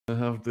I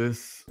have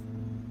this.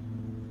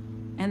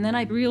 And then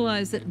I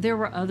realized that there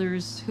were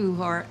others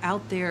who are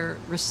out there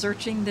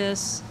researching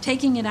this,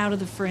 taking it out of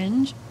the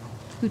fringe,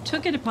 who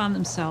took it upon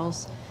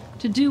themselves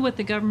to do what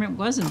the government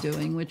wasn't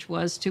doing, which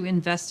was to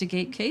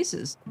investigate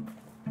cases.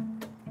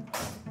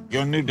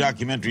 Your new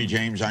documentary,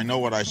 James, I Know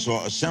What I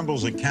Saw,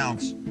 assembles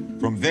accounts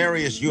from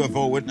various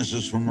UFO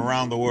witnesses from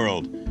around the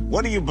world.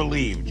 What do you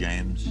believe,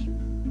 James?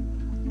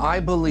 I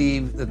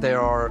believe that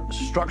there are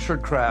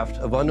structured craft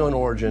of unknown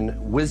origin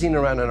whizzing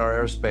around in our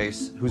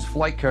airspace whose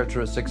flight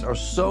characteristics are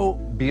so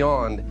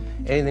beyond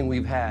anything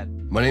we've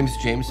had. My name is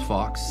James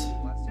Fox.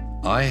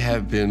 I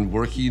have been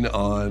working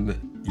on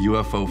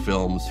UFO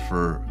films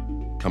for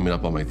coming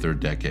up on my third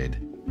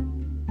decade.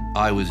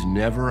 I was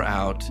never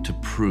out to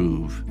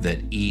prove that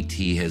ET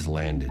has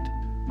landed.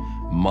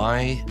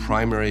 My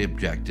primary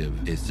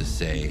objective is to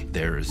say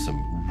there is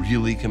some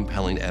really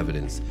compelling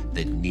evidence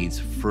that needs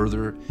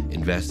further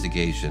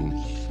investigation.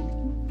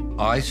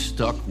 I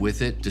stuck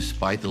with it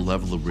despite the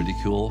level of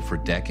ridicule for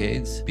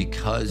decades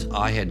because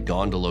I had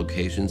gone to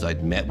locations,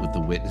 I'd met with the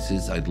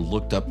witnesses, I'd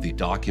looked up the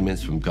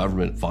documents from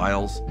government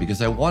files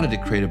because I wanted to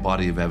create a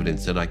body of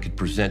evidence that I could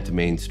present to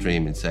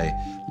mainstream and say,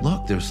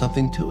 look, there's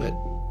something to it.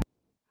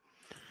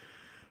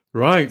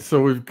 Right,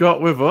 so we've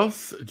got with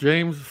us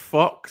James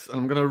Fox, and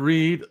I'm going to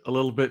read a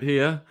little bit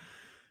here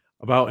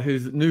about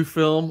his new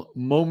film,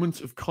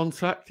 Moment of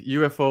Contact,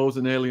 UFOs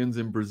and Aliens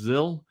in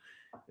Brazil.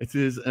 It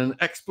is an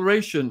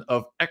exploration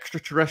of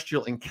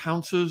extraterrestrial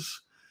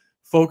encounters,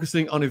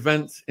 focusing on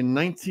events in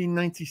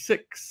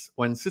 1996,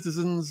 when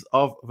citizens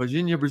of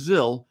Virginia,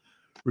 Brazil,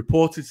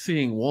 reported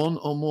seeing one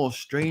or more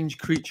strange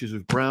creatures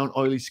with brown,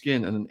 oily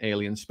skin and an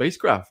alien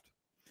spacecraft.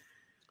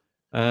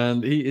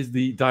 And he is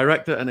the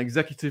director and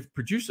executive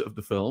producer of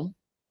the film.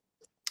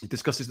 He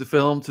discusses the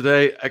film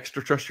today,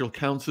 Extraterrestrial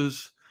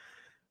Encounters.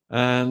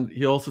 And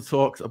he also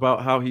talks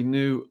about how he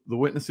knew the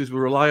witnesses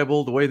were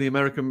reliable, the way the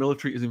American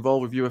military is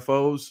involved with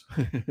UFOs,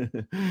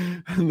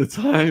 and the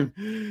time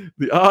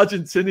the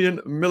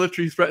Argentinian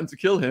military threatened to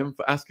kill him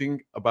for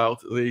asking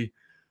about the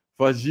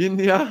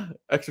Virginia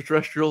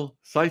extraterrestrial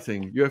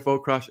sighting,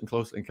 UFO crash and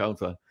close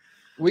encounter.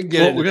 We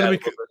get into that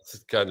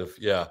kind of,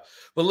 yeah.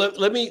 Well,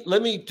 let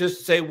me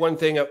just say one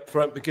thing up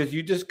front, because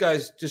you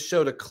guys just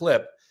showed a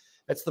clip.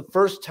 That's the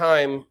first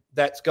time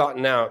that's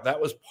gotten out.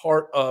 That was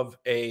part of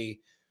a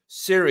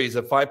series,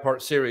 a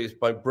 5-part series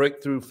by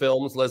Breakthrough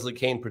Films. Leslie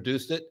Kean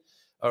produced it,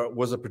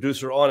 was a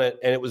producer on it,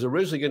 and it was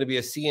originally going to be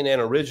a CNN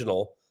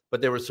original,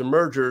 but there were some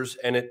mergers,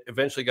 and it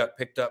eventually got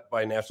picked up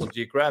by National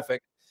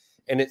Geographic,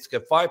 and it's a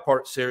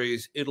 5-part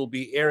series. It'll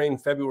be airing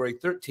February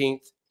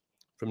 13th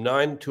from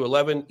 9 to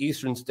 11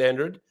 Eastern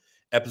Standard,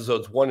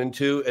 episodes 1 and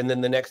 2, and then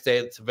the next day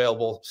it's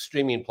available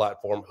streaming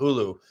platform,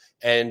 Hulu.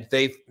 And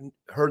they've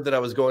heard that I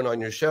was going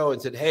on your show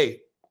and said, hey,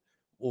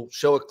 we'll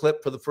show a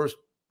clip for the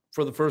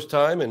first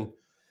time and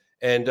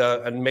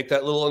make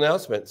that little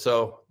announcement.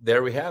 So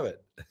there we have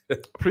it.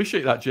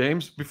 Appreciate that,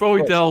 James. Before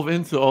we delve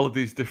into all of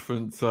these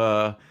different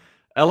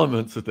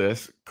elements of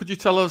this, could you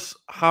tell us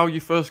how you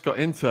first got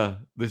into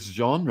this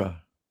genre?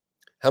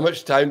 How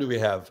much time do we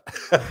have?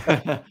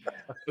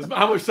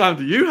 How much time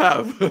do you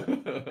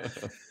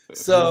have?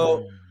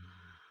 So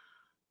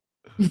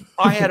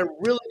I had a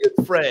really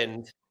good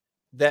friend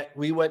that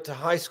we went to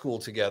high school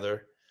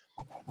together,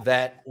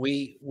 that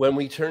when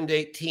we turned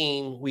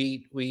 18,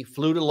 we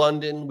flew to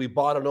London. We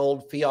bought an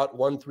old Fiat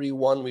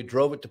 131. We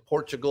drove it to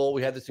Portugal.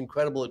 We had this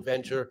incredible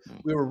adventure.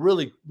 We were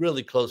really,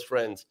 really close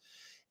friends.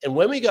 And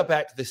when we got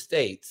back to the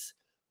States,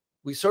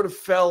 we sort of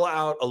fell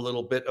out a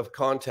little bit of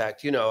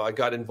contact. You know, I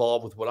got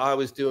involved with what I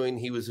was doing.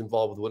 He was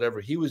involved with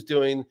whatever he was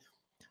doing.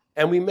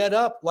 And we met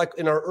up like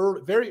in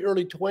our very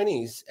early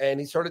 20s. And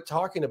he started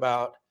talking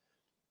about,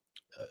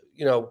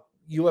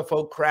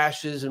 UFO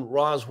crashes in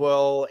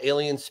Roswell,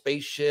 alien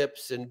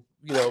spaceships, and,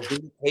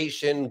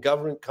 vacation,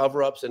 government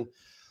cover-ups. And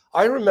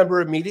I remember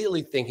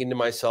immediately thinking to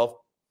myself,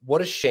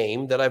 what a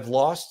shame that I've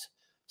lost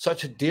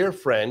such a dear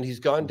friend. He's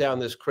gone down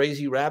this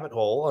crazy rabbit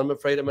hole. I'm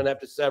afraid I'm going to have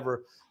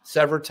to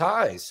sever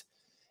ties.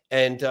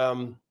 And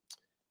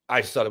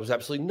I just thought it was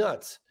absolutely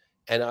nuts.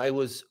 And I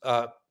was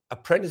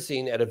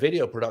apprenticing at a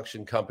video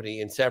production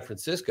company in San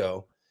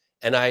Francisco.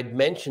 And I had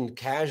mentioned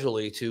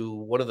casually to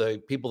one of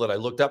the people that I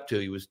looked up to.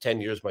 He was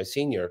 10 years my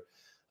senior.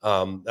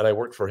 And I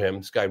worked for him,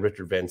 this guy,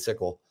 Richard Van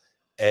Sickle.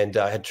 And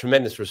I had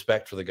tremendous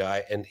respect for the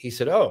guy. And he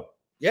said, oh,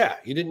 yeah,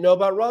 you didn't know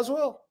about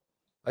Roswell?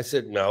 I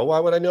said, no, why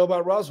would I know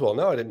about Roswell?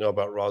 No, I didn't know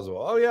about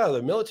Roswell. Oh, yeah,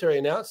 the military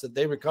announced that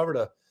they recovered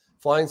a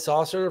flying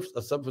saucer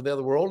of something from the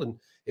other world, and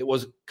it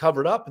was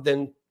covered up. But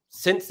then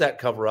since that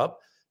cover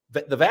up,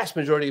 the vast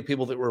majority of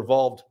people that were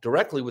involved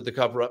directly with the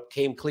cover up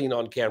came clean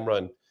on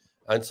camera.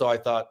 And so I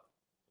thought,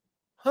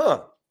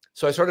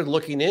 So I started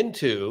looking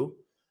into,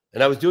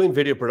 and I was doing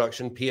video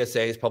production,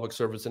 PSAs, public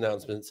service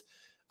announcements,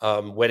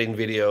 wedding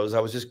videos. I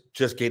was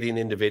just getting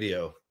into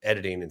video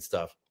editing and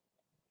stuff.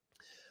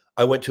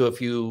 I went to a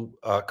few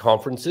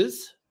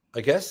conferences,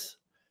 I guess,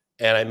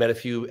 and I met a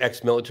few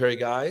ex-military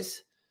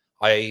guys.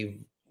 I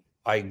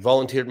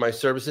volunteered my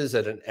services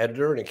as an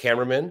editor and a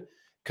cameraman,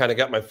 kind of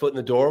got my foot in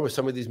the door with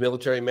some of these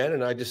military men,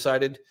 and I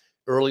decided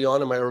early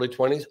on in my early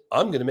 20s,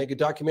 I'm going to make a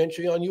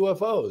documentary on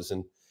UFOs.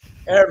 And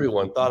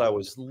everyone thought I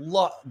was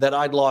that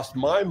I'd lost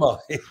my mind.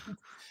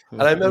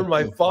 And I remember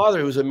my father,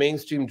 who was a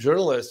mainstream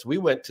journalist, we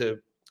went to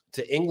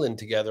England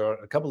together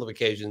on a couple of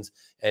occasions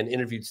and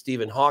interviewed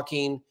Stephen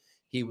Hawking.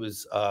 He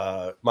was,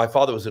 my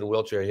father was in a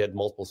wheelchair. He had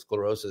multiple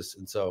sclerosis.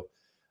 And so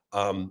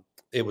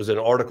it was an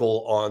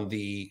article on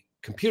the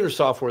computer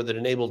software that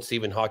enabled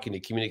Stephen Hawking to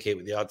communicate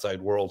with the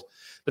outside world.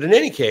 But in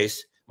any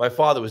case, my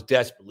father was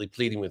desperately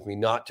pleading with me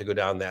not to go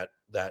down that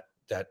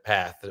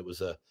path. That it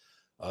was a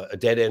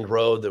dead end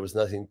road. There was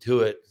nothing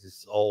to it.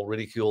 It's all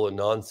ridicule and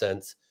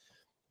nonsense.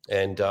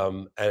 And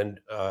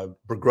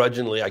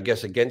begrudgingly, I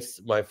guess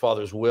against my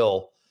father's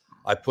will,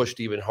 I pushed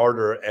even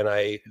harder, and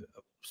I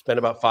spent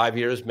about 5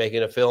 years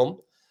making a film.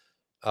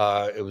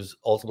 It was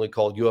ultimately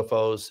called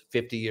UFOs: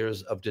 50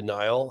 Years of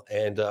Denial,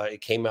 and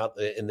it came out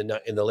in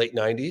the late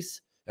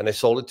 90s, and I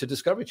sold it to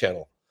Discovery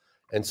Channel.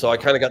 And so I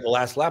kind of got the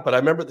last lap. But I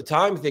remember at the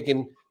time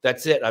thinking,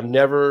 "That's it. I'm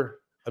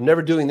never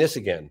doing this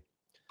again.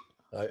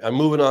 I'm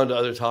moving on to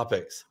other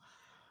topics."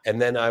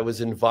 And then I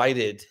was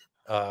invited,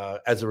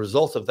 as a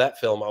result of that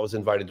film, I was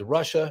invited to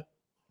Russia,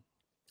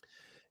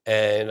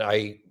 and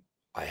I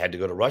had to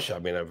go to Russia. I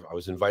mean, I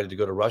was invited to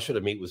go to Russia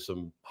to meet with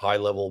some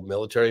high-level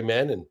military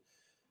men, and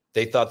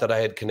they thought that I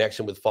had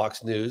connection with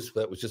Fox News.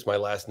 That was just my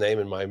last name.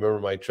 And I remember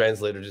my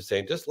translator just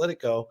saying, "Just let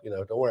it go,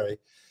 don't worry."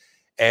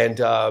 And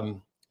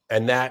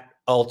that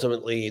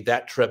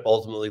trip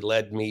ultimately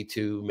led me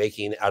to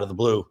making Out of the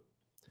Blue.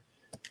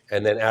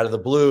 And then Out of the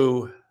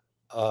Blue,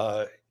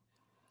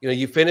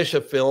 you finish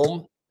a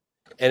film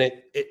and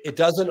it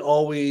doesn't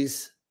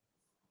always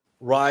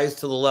rise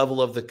to the level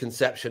of the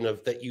conception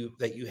of that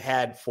you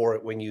had for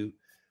it when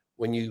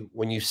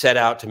you set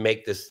out to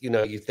make this.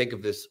 You think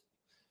of this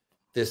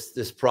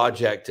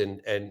project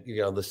and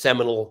the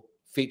seminal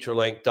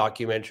feature-length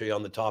documentary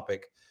on the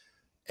topic.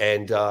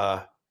 And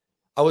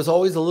I was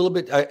always a little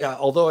bit,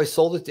 although I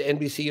sold it to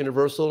NBC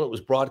Universal and it was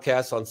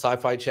broadcast on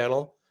Sci-Fi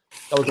Channel,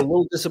 I was a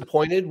little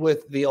disappointed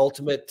with the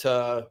ultimate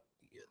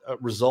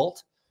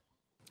result.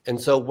 And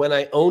so when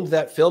I owned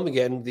that film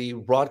again, the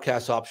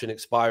broadcast option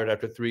expired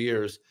after 3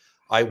 years.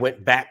 I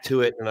went back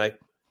to it and I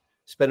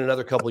spent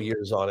another couple of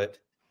years on it.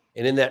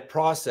 And in that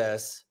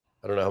process,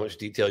 I don't know how much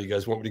detail you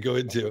guys want me to go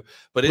into,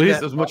 but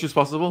please, as much as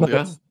possible.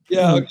 Yeah.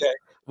 Yeah. Okay.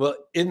 Well,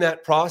 in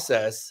that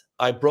process,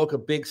 I broke a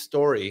big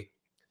story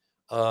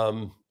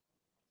about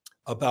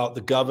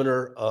the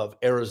governor of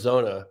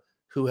Arizona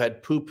who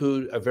had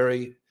poo-pooed a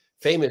very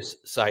famous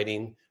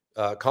sighting,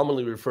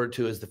 commonly referred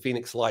to as the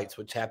Phoenix Lights,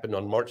 which happened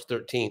on March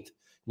 13th,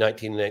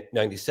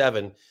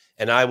 1997.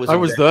 And I was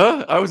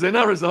there. I was in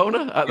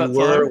Arizona at that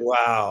time.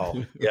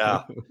 Wow.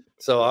 Yeah.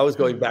 So I was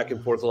going back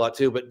and forth a lot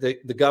too. But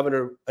the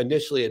governor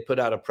initially had put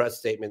out a press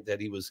statement that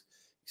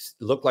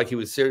looked like he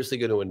was seriously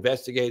going to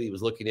investigate. He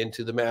was looking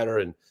into the matter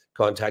and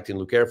contacting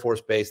Luke Air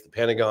Force Base, the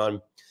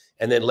Pentagon.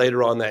 And then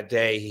later on that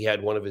day, he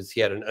had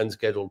an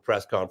unscheduled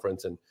press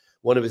conference, and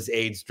one of his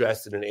aides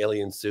dressed in an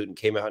alien suit and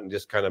came out and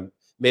just kind of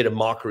made a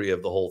mockery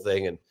of the whole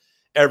thing. And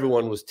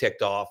everyone was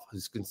ticked off,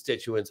 his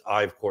constituents.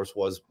 I, of course,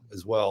 was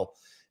as well.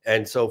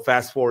 And so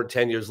fast forward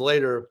 10 years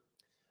later,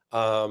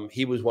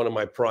 he was one of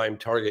my prime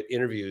target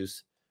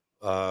interviews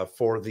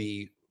for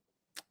the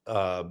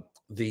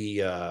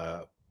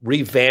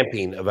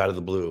revamping of Out of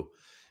the Blue.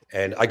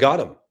 And I got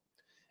him.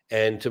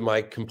 And to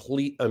my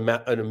complete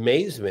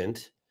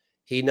amazement,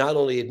 he not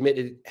only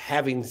admitted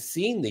having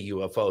seen the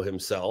UFO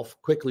himself,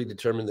 quickly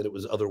determined that it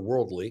was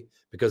otherworldly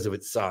because of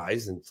its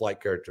size and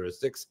flight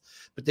characteristics,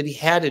 but that he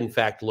had in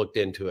fact looked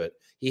into it.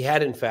 He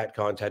had in fact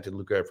contacted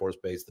Luke Air Force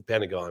Base, the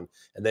Pentagon,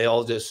 and they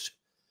all just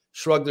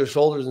shrugged their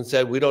shoulders and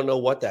said, "We don't know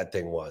what that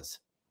thing was."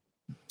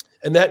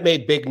 And that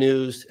made big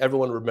news.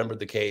 Everyone remembered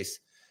the case.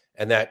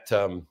 And that,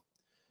 so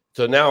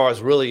now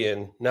I'm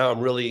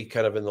really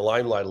kind of in the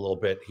limelight a little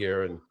bit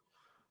here.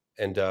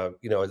 And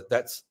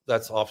that's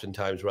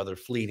oftentimes rather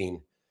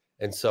fleeting.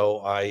 And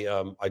so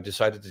I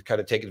decided to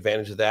kind of take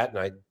advantage of that. And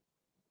I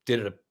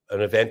did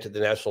an event at the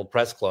National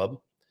Press Club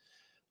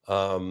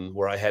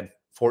where I had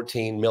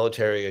 14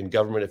 military and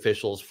government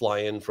officials fly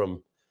in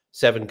from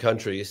 7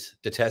 countries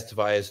to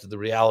testify as to the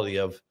reality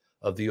of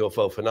the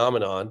UFO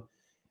phenomenon.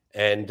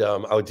 And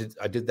I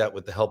did that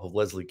with the help of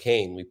Leslie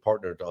Kean. We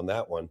partnered on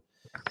that one.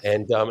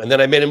 And then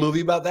I made a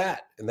movie about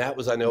that. And that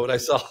was I Know What I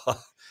Saw.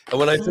 And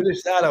when I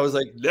finished that, I was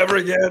like, never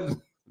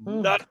again,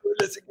 not doing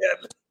this again.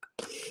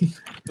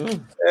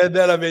 And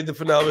then I made The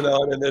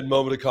Phenomenon and then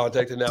Moment of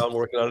Contact. And now I'm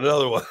working on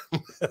another one.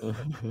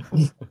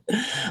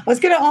 I was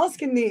going to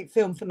ask in the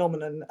film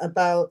Phenomenon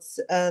about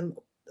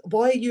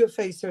why are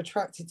UFOs so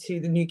attracted to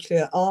the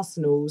nuclear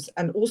arsenals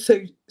and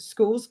also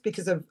schools?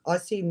 Because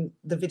I've seen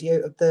the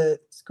video of the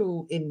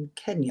school in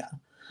Kenya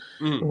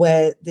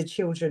where the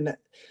children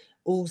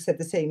all said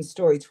the same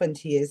story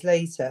 20 years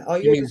later.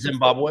 You mean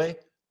Zimbabwe?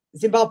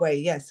 Zimbabwe,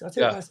 yes.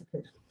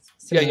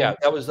 Yeah.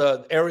 That was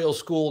Ariel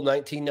School,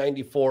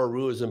 1994,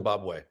 Arua,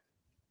 Zimbabwe.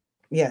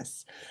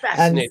 Yes.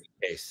 Fascinating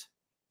case.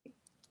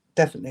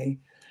 Definitely.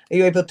 Are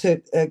you able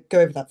to go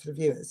over that for the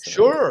viewers?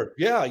 Sure.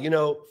 Yeah.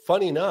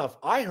 Funny enough,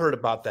 I heard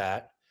about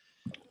that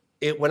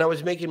when I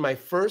was making my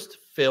first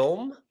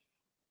film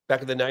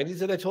back in the 90s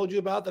that I told you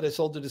about, that I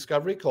sold to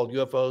Discovery, called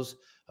UFOs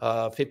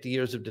 50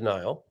 Years of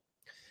Denial.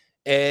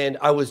 And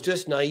I was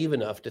just naive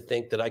enough to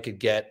think that I could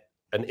get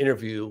an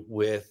interview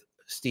with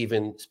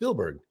Steven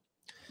Spielberg.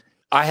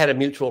 I had a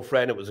mutual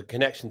friend. It was a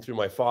connection through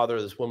my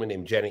father, this woman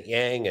named Janet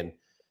Yang. And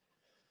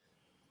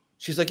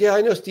she's like, yeah,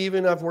 I know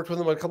Steven. I've worked with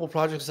him on a couple of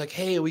projects. Like,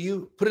 hey, will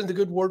you put in the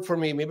good word for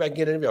me? Maybe I can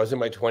get an interview. I was in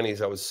my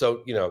 20s. I was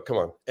so, come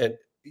on. And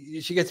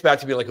she gets back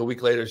to me like a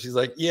week later. She's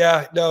like,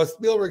 yeah, no,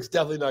 Spielberg's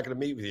definitely not going to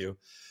meet with you.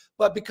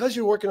 But because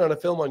you're working on a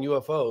film on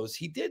UFOs,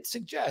 he did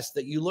suggest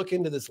that you look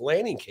into this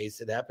landing case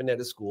that happened at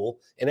a school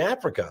in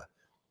Africa.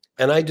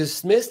 And I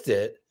dismissed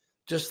it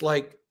just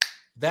like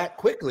that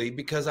quickly,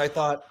 because I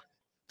thought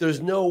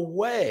there's no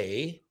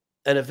way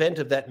an event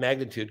of that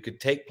magnitude could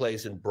take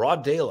place in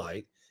broad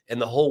daylight and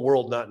the whole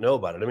world not know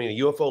about it. I mean, a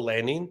UFO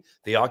landing,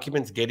 the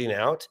occupants getting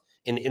out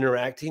and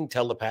interacting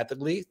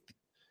telepathically,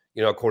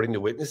 according to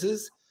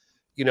witnesses,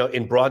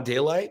 in broad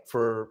daylight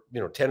for,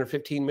 10 or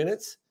 15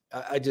 minutes.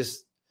 I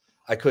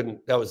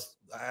couldn't believe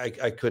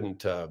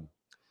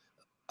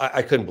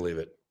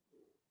it,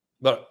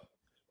 but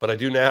I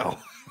do now.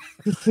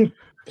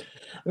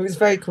 It was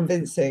very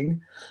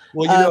convincing.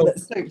 Well,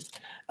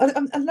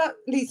 and that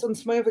leads on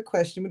to my other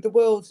question. With the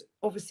world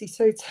obviously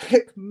so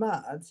tech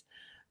mad,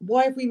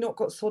 why have we not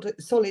got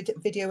solid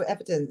video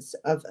evidence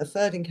of a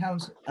third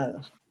encounter?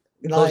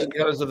 Close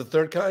Encounters of the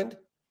Third Kind?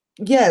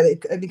 Yeah,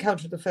 an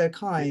encounter of the third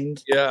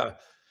kind. Yeah.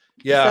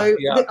 So,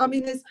 I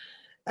mean, there's,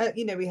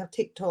 we have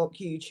TikTok,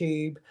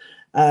 YouTube,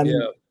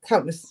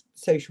 countless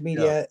social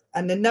media,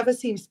 and there never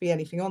seems to be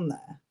anything on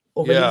there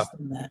or released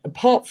on there.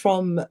 Apart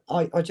from,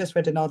 I just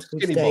read an article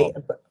today.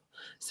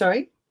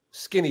 Sorry?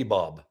 Skinny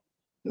Bob.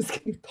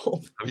 Skinny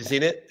Bob. Have you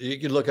seen it? You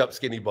can look up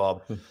Skinny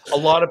Bob. A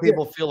lot of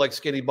people feel like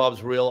Skinny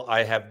Bob's real.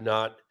 I have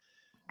not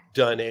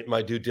done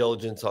my due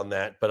diligence on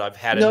that, but I've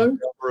had a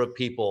number of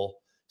people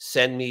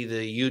send me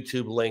the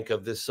YouTube link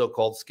of this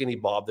so-called Skinny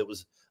Bob that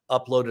was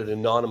uploaded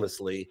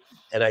anonymously,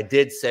 and I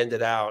did send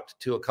it out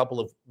to a couple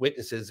of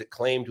witnesses that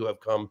claimed to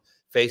have come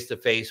face to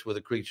face with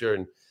a creature,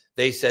 and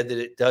they said that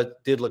it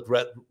did look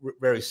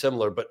very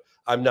similar. But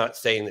I'm not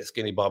saying that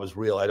Skinny Bob is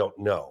real. I don't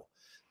know,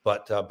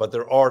 but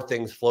there are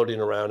things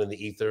floating around in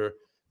the ether.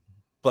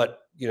 But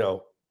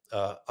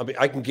I mean,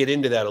 I can get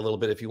into that a little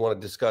bit if you want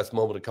to discuss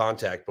moment of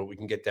contact. But we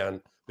can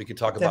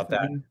talk about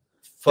that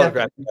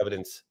photographic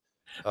evidence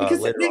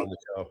later on the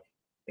show.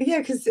 Yeah,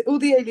 because all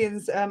the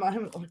aliens, I'm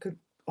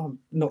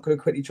not going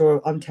to quickly draw.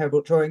 I'm terrible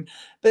at drawing,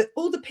 but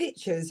all the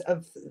pictures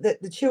of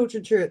the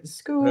children drew at the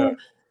school,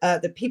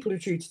 the people who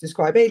drew to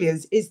describe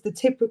aliens, is the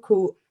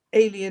typical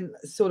alien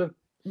sort of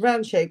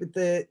round shape with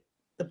the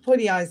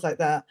pointy eyes like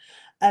that.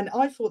 And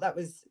I thought that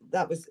was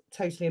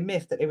totally a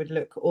myth, that they would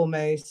look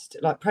almost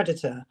like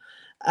Predator,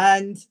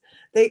 and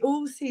they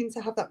all seem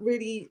to have that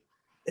really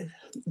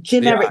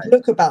generic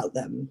look about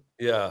them.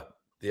 Yeah,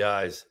 the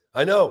eyes.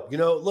 I know.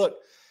 Look,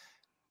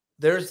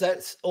 there's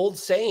that old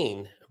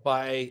saying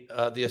by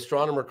the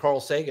astronomer Carl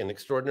Sagan: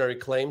 extraordinary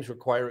claims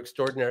require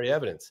extraordinary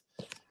evidence.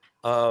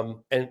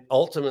 And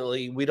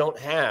ultimately, we don't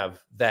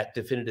have that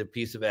definitive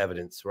piece of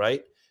evidence,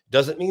 right?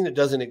 Doesn't mean it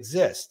doesn't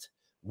exist.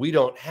 We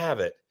don't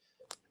have it.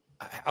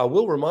 I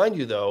will remind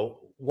you,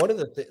 though,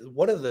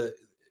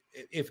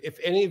 if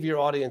any of your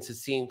audience has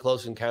seen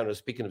Close Encounters,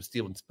 speaking of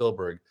Steven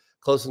Spielberg,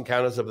 Close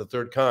Encounters of the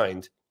Third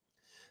Kind,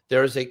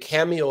 there is a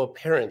cameo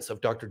appearance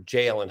of Dr.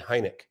 J. Allen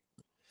Hynek.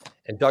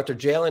 And Dr.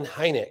 J. Allen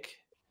Hynek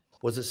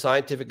was a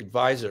scientific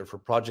advisor for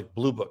Project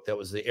Blue Book. That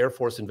was the Air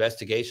Force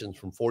investigations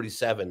from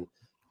 47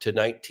 to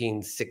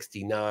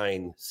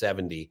 1969,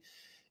 70.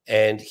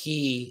 And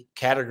he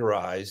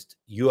categorized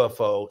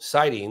UFO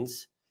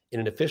sightings in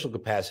an official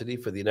capacity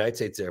for the United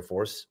States Air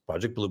Force,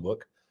 Project Blue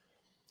Book,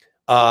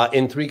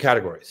 in three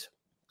categories.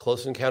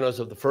 Close encounters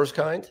of the first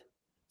kind.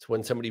 It's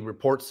when somebody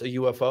reports a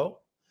UFO.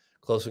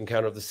 Close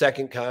encounter of the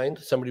second kind.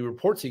 Somebody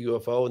reports a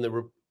UFO, and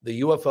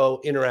the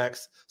UFO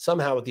interacts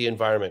somehow with the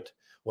environment,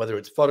 whether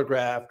it's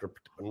photographed or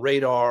on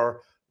radar,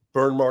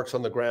 burn marks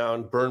on the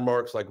ground, burn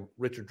marks like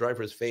Richard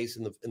Dreyfuss' face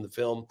in the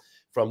film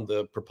from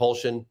the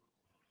propulsion,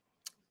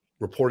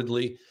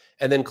 reportedly.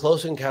 And then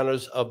close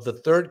encounters of the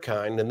third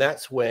kind, and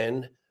that's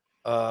when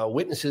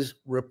witnesses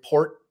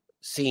report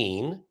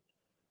seeing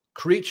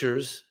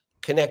creatures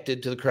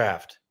connected to the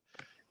craft.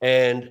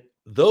 And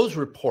those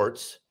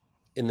reports,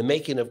 in the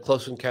making of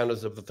Close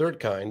Encounters of the Third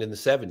Kind in the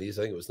 70s,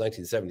 I think it was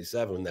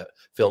 1977 when that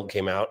film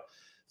came out,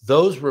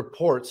 those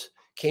reports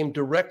came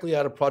directly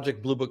out of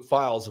Project Blue Book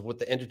files of what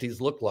the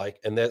entities look like,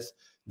 and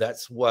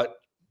that's what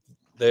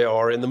they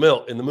are in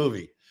the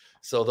movie.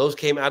 So those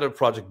came out of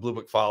Project Blue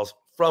Book files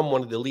from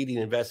one of the leading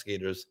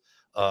investigators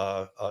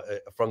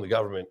from the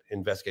government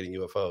investigating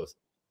UFOs.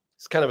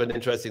 It's kind of an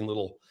interesting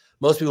little.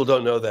 Most people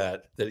don't know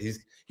that he's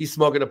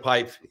smoking a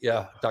pipe.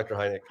 Yeah, Dr.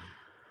 Hynek.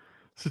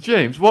 So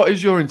James, what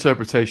is your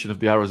interpretation of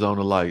the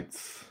Arizona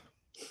Lights?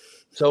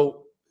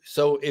 So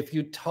if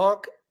you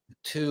talk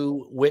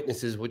to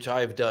witnesses, which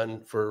I've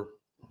done for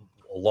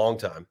a long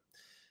time,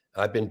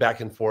 I've been back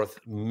and forth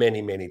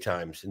many, many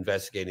times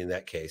investigating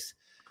that case.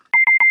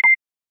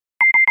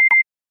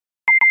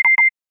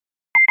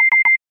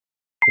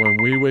 When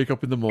we wake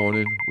up in the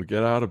morning, we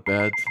get out of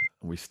bed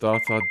and we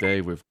start our day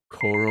with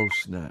Koro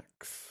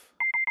Snacks.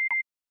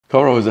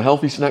 Koro is a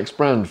healthy snacks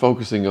brand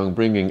focusing on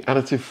bringing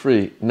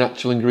additive-free,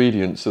 natural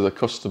ingredients to their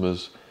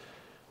customers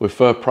with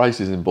fair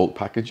prices in bulk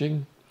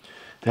packaging.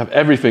 They have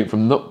everything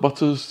from nut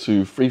butters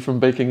to free from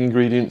baking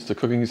ingredients to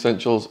cooking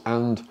essentials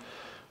and,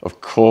 of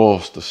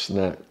course, the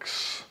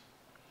snacks.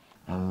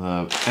 And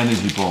the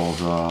energy balls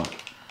are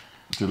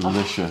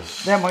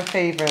delicious. They're my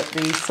favourite,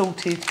 the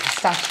salted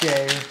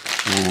pistachio.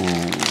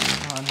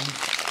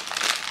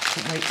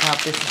 Can't wait to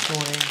have this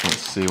morning. Let's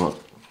see what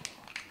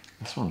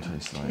this one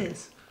tastes like.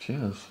 Cheers.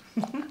 Cheers.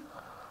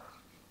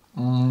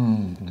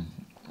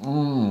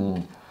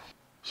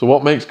 So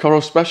what makes Koro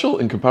special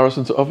in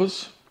comparison to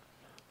others?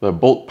 Their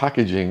bulk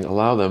packaging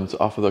allow them to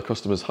offer their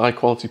customers high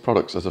quality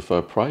products at a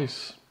fair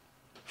price.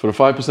 For a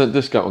 5%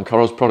 discount on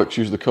Koro's products,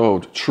 use the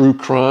code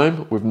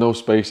TRUECRIME with no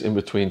space in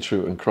between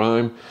true and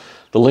crime.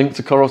 The link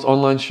to Koro's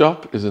online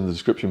shop is in the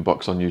description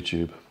box on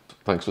YouTube.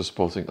 Thanks for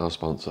supporting our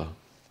sponsor.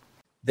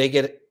 They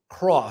get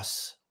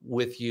cross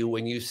with you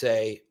when you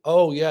say,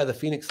 oh yeah, the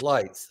Phoenix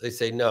Lights. They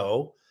say,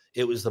 no,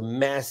 it was the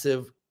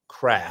massive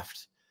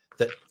craft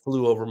that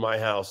flew over my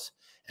house.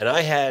 And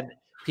I had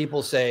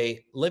people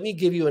say, let me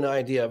give you an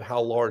idea of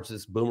how large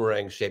this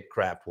boomerang shaped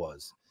craft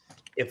was.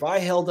 If I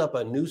held up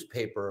a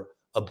newspaper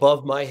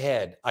above my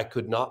head, I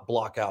could not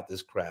block out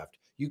this craft.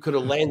 You could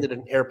have landed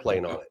an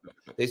airplane on it.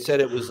 They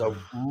said it was a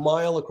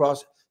mile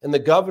across. And the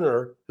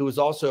governor, who was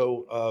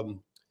also,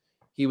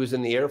 he was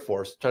in the Air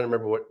Force, trying to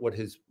remember what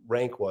his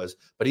rank was,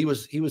 but he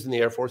was in the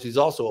Air Force. He's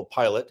also a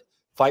pilot.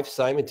 Fife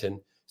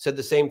Simonton said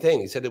the same thing.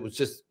 He said it was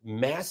just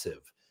massive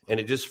and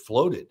it just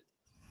floated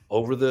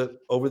over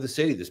the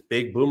city, this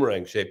big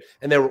boomerang shape.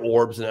 And there were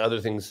orbs and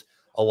other things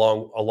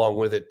along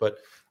with it. But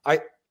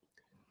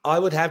I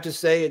would have to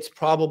say it's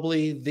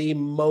probably the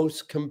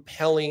most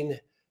compelling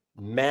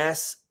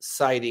mass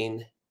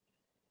sighting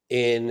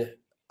in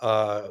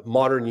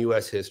modern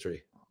U.S.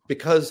 history,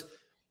 because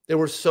there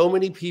were so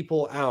many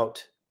people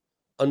out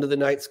under the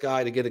night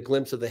sky to get a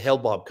glimpse of the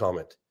Hale-Bopp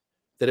comet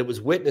that it was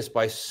witnessed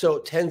by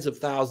tens of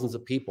thousands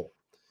of people.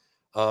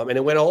 And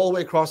it went all the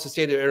way across the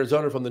state of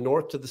Arizona from the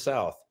north to the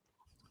south.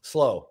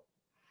 Slow.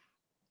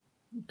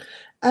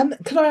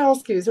 Can I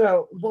ask you as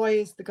well, why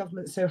is the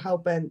government so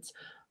hell-bent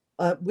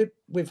with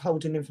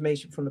withholding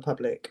information from the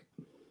public?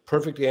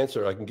 Perfect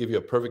answer. I can give you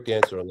a perfect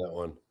answer on that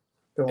one.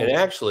 Go on. And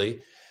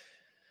actually,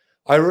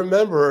 I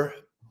remember,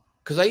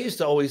 because I used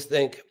to always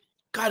think,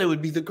 God, it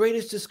would be the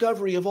greatest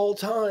discovery of all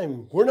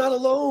time. We're not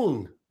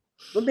alone.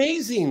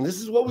 Amazing. This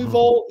is what we've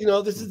all,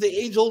 this is the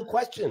age-old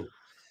question.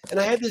 And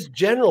I had this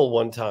general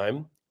one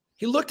time.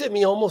 He looked at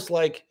me almost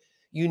like,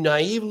 you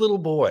naive little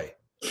boy,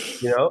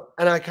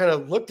 and I kind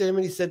of looked at him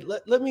and he said,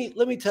 let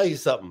me tell you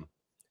something.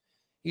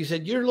 He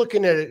said, you're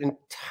looking at it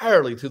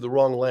entirely through the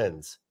wrong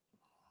lens.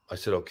 I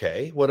said,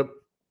 okay,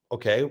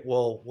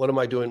 well, what am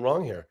I doing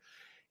wrong here?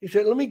 He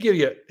said,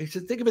 he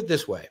said, think of it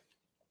this way.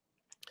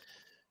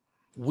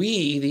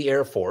 We, the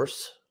Air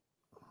Force,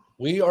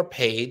 we are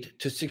paid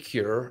to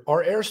secure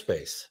our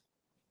airspace.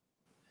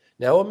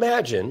 Now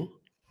imagine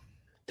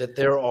that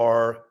there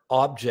are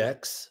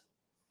objects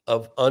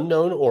of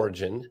unknown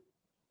origin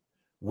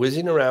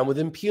whizzing around with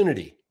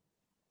impunity.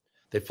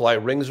 They fly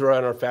rings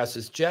around our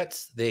fastest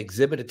jets. They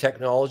exhibit a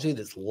technology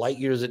that's light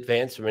years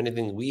advanced from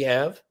anything we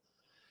have.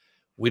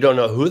 We don't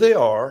know who they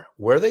are,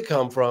 where they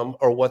come from,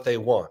 or what they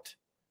want.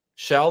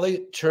 Shall they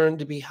turn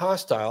to be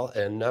hostile,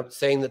 and not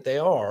saying that they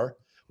are,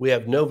 we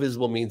have no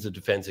visible means of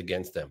defense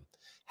against them.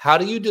 How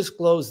do you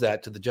disclose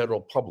that to the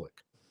general public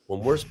when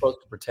we're supposed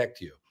to protect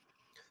you?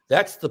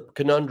 That's the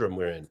conundrum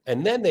we're in.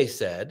 And then they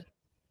said,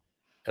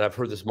 and I've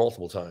heard this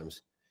multiple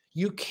times,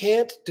 you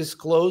can't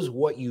disclose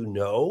what you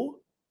know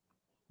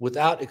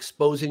without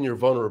exposing your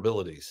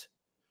vulnerabilities.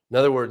 In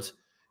other words,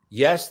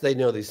 yes, they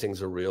know these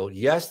things are real.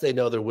 Yes, they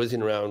know they're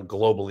whizzing around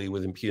globally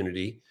with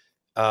impunity,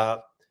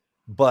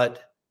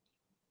 but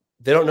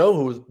they don't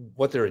know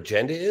what their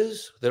agenda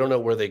is. They don't know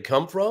where they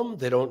come from.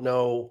 They don't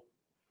know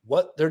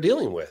what they're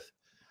dealing with.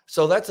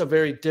 So that's a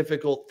very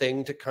difficult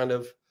thing to kind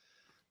of,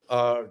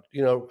 how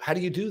do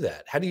you do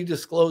that? How do you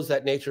disclose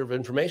that nature of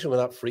information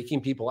without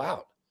freaking people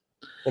out?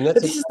 And But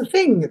this is the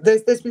thing.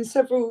 There's been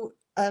several,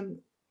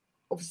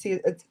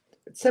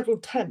 several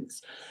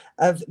attempts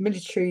of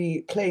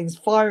military planes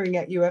firing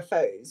at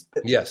UFOs,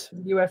 but yes,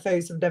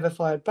 UFOs have never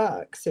fired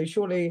back. So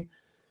surely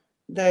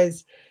they're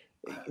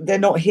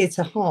not here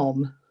to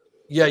harm.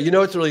 Yeah,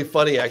 it's really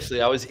funny,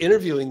 actually. I was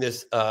interviewing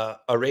this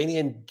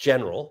Iranian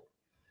general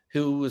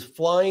who was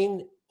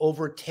flying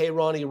over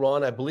Tehran,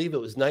 Iran. I believe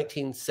it was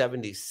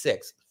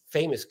 1976,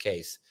 famous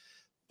case,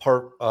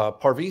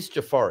 Parviz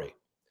Jafari.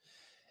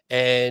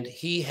 And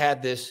he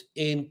had this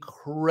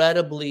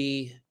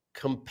incredibly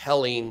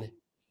compelling,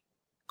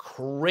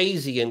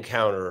 crazy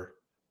encounter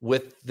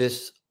with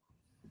this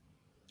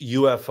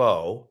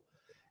UFO.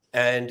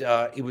 And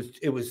it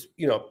was,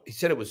 he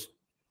said it was,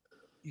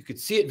 you could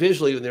see it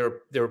visually when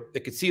they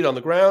could see it on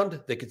the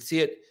ground. They could see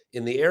it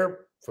in the air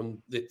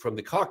from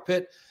the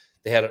cockpit.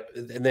 They had,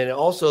 and then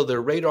also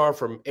their radar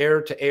from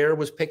air to air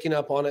was picking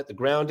up on it. The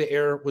ground to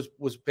air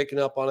was picking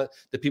up on it.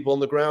 The people on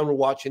the ground were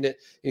watching it.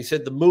 And he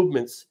said the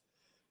movements,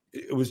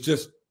 it was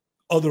just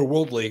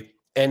otherworldly.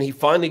 And he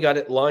finally got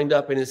it lined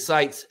up in his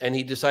sights, and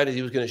he decided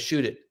he was going to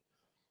shoot it.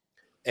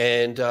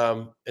 And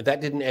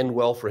that didn't end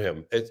well for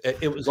him.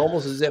 It was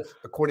almost as if,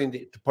 according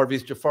to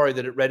Parviz Jafari,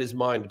 that it read his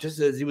mind. Just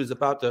as he was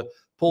about to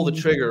pull the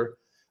trigger,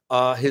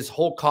 his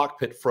whole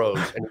cockpit froze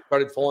and he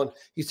started falling.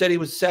 He said he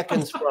was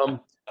seconds from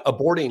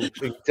aborting,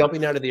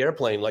 jumping out of the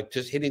airplane, like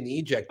just hitting the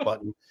eject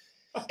button.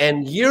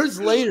 And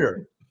years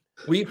later,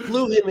 we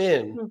flew him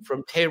in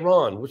from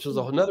Tehran, which was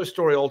another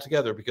story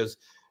altogether, because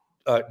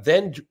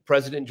then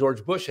President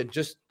George Bush had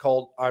just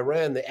called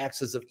Iran the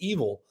axis of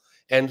evil.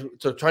 And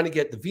so trying to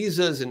get the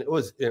visas, and it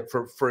was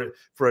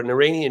for an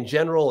Iranian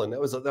general, and that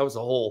was a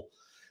whole.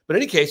 But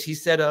in any case, he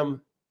said,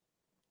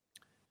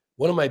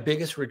 one of my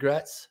biggest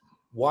regrets,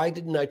 why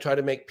didn't I try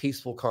to make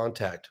peaceful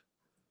contact?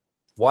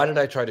 Why did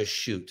I try to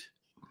shoot?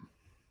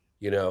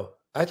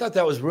 I thought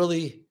that was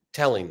really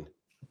telling.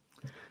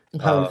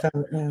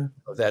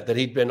 That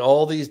he'd been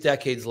all these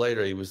decades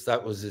later,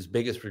 that was his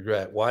biggest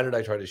regret. Why did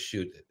I try to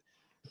shoot it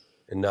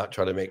and not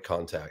try to make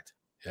contact?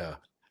 Yeah.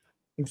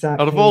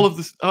 Exactly. Out of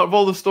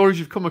all the stories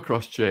you've come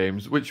across,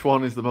 James, which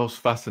one is the most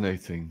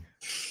fascinating?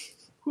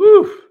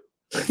 Woo!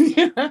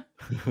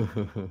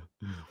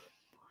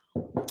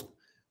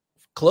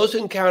 Close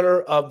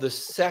Encounter of the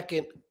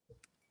Second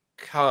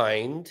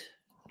Kind.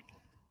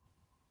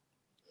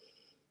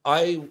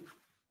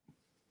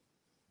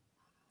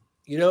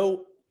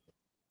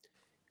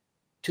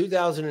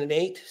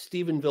 2008,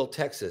 Stephenville,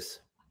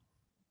 Texas.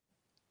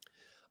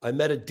 I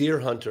met a deer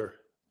hunter.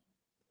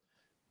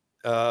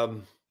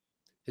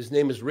 His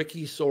name is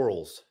Ricky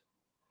Sorrells,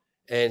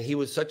 and he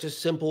was such a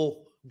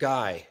simple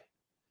guy,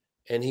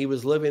 and he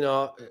was living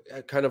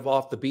kind of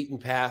off the beaten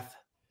path.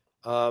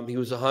 He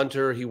was a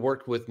hunter. He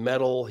worked with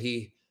metal.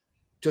 He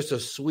just a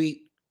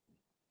sweet,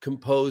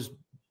 composed,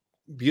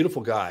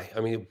 beautiful guy.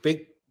 I mean,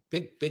 big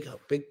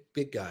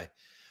guy.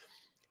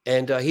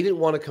 And he didn't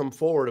want to come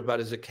forward about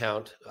his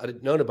account. I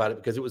didn't know about it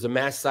because it was a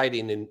mass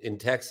sighting in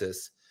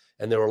Texas.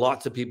 And there were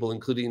lots of people,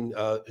 including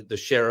the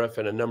sheriff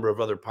and a number of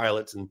other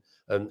pilots and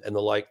the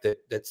like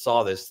that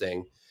saw this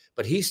thing.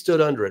 But he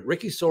stood under it.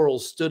 Ricky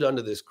Sorrells stood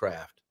under this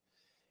craft.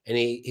 And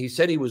he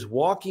said he was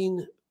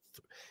walking.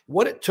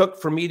 What it took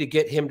for me to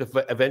get him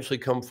to eventually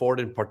come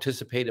forward and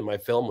participate in my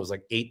film was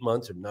like 8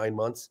 months or 9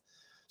 months.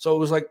 So it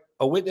was like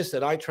a witness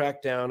that I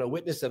tracked down, a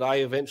witness that I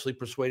eventually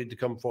persuaded to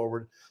come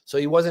forward. So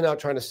he wasn't out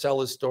trying to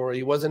sell his story.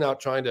 He wasn't out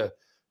trying to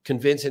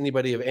convince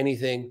anybody of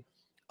anything.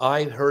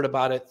 I heard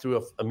about it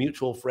through a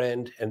mutual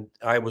friend, and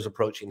I was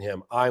approaching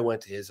him. I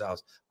went to his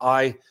house.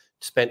 I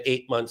spent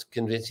 8 months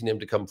convincing him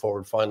to come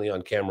forward finally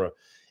on camera.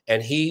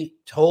 And he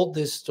told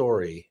this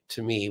story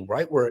to me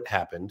right where it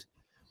happened.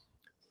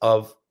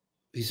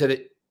 He said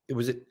it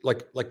was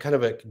like kind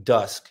of at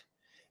dusk,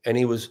 and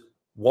he was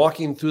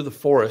walking through the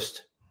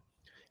forest.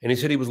 And he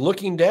said he was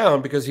looking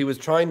down because he was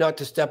trying not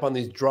to step on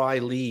these dry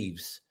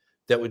leaves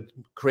that would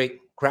create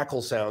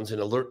crackle sounds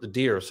and alert the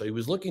deer. So he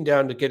was looking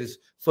down to get his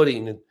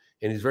footing, and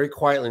he's very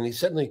quietly, and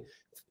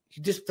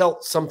he just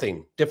felt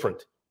something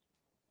different.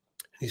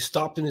 He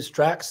stopped in his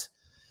tracks,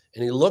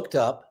 and he looked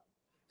up,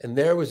 and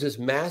there was this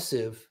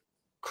massive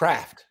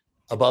craft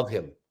above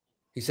him.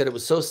 He said it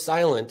was so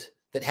silent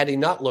that had he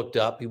not looked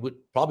up, he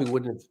probably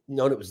wouldn't have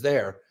known it was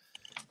there.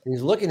 And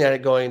he's looking at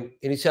it going,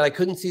 and he said, I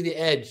couldn't see the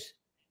edge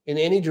in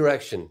any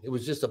direction. It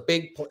was just a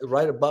big point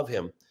right above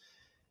him.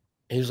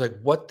 And he was like,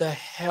 what the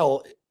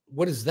hell?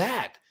 What is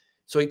that?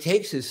 So he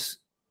takes his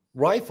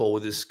rifle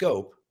with his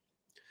scope,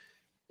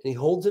 and he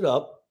holds it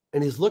up,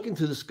 and he's looking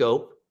through the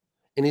scope,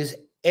 and he's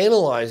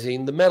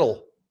analyzing the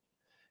metal.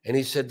 And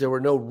he said there were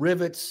no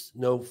rivets,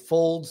 no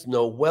folds,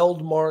 no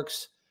weld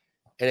marks,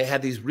 and it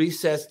had these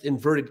recessed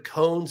inverted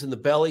cones in the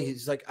belly.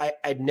 He's like,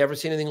 I'd never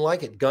seen anything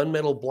like it,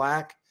 gunmetal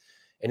black.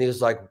 And he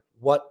was like,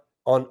 what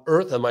on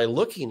earth am I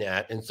looking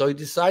at? And so he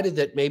decided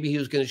that maybe he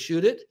was going to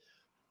shoot it,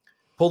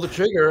 pull the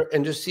trigger,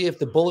 and just see if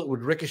the bullet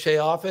would ricochet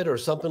off it or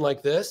something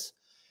like this.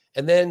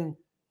 And then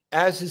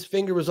as his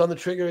finger was on the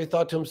trigger, he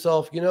thought to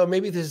himself,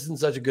 maybe this isn't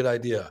such a good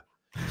idea.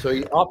 So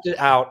he opted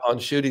out on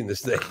shooting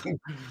this thing.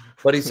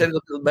 But he said it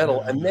looked at the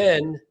metal, and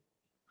then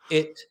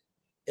it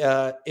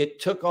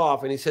took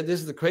off. And he said, this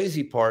is the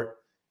crazy part.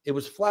 It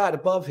was flat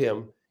above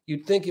him.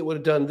 You'd think it would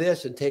have done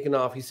this and taken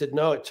off. He said,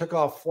 no, it took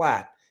off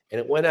flat. And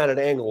it went at an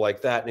angle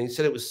like that. And he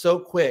said it was so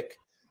quick,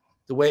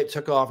 the way it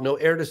took off, no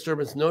air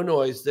disturbance, no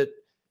noise, that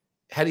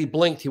had he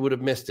blinked, he would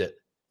have missed it.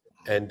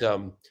 And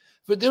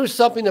but there was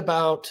something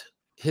about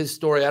his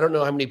story. I don't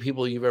know how many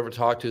people you've ever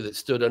talked to that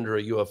stood under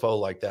a UFO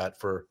like that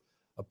for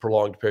a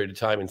prolonged period of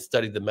time and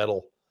studied the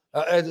metal.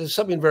 There's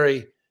something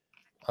very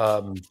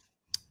that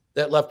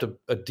left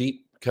a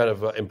deep kind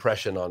of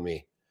impression on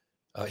me.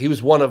 He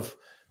was one of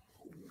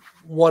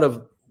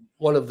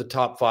the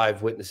top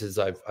 5 witnesses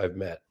I've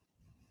met.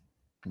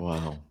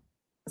 Wow.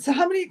 So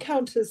how many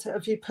encounters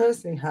have you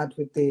personally had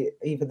with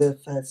either the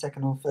third,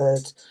 second, or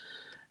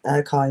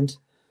third kind?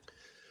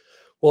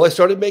 Well, I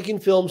started making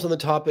films on the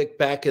topic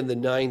back in the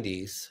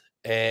 90s,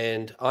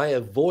 and I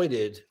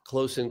avoided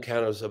Close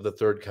Encounters of the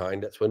Third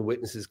Kind. That's when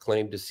witnesses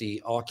claimed to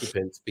see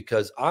occupants,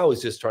 because I was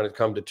just trying to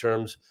come to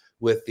terms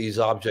with these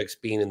objects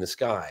being in the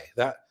sky.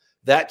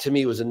 That to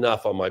me was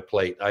enough on my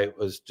plate. I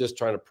was just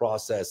trying to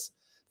process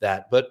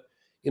that. But,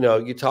 you know,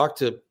 you talk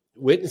to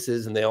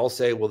witnesses and they all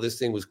say, well, this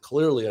thing was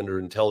clearly under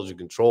intelligent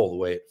control the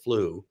way it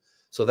flew.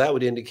 So that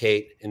would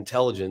indicate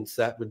intelligence.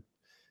 That would,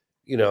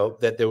 you know,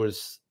 that there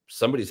was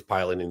somebody's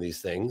piloting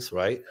these things,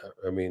 right?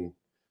 I mean,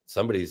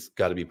 somebody's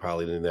got to be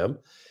piloting them.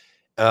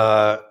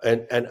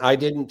 And I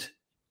didn't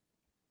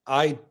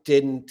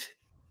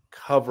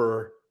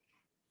cover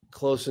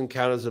Close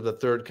Encounters of the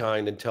Third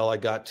Kind until I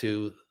got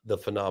to The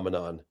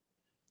Phenomenon,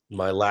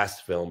 my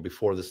last film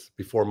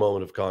before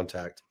Moment of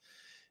Contact.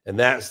 And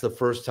that's the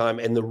first time.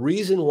 And the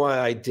reason why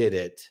I did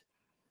it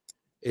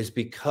is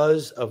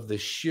because of the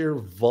sheer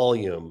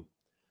volume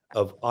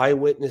of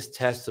eyewitness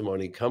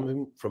testimony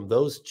coming from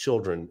those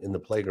children in the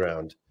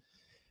playground.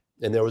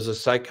 And there was a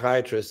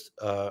psychiatrist,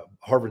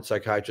 Harvard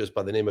psychiatrist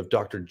by the name of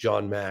Dr.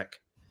 John Mack,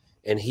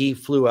 and he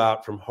flew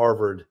out from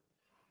Harvard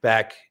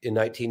back in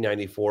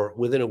 1994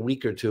 within a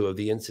week or two of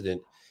the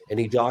incident, and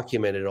he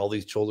documented all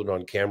these children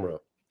on camera.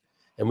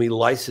 And we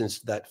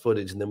licensed that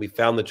footage, and then we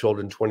found the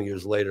children 20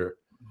 years later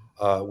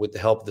with the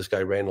help of this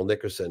guy, Randall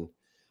Nickerson,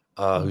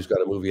 who's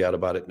got a movie out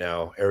about it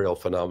now, Aerial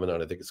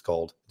Phenomenon, I think it's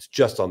called. It's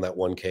just on that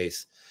one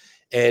case.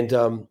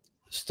 And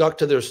stuck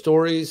to their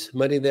stories.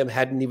 Many of them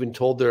hadn't even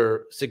told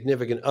their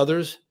significant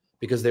others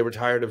because they were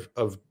tired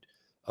of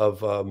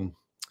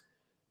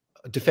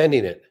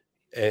defending it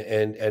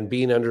and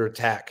being under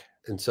attack.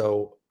 And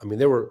so, I mean,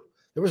 there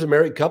was a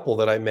married couple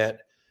that I met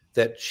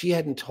that she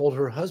hadn't told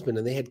her husband,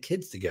 and they had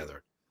kids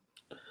together.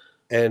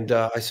 And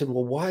I said,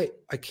 well, why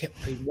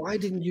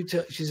didn't you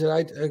tell? She said,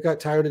 I got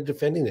tired of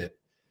defending it.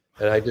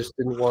 And I just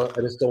don't want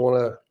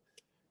to,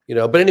 you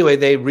know, but anyway,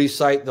 they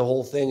recite the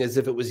whole thing as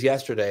if it was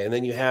yesterday. And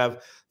then you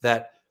have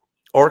that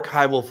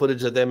archival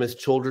footage of them as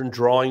children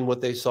drawing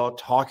what they saw,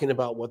 talking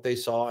about what they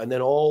saw. And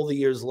then all the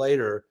years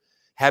later,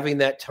 having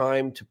that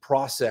time to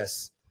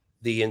process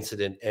the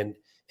incident and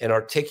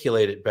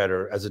articulate it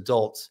better as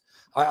adults.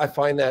 I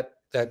find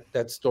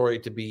that story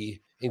to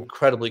be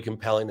incredibly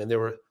compelling. And there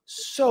were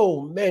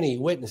so many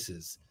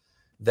witnesses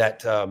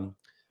that,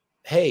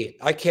 hey,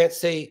 I can't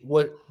say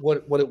what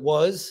it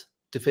was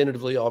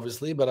definitively,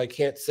 obviously, but I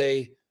can't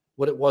say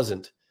what it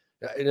wasn't.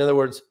 In other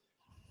words,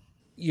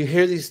 you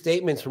hear these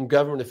statements from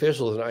government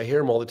officials, and I hear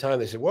them all the time.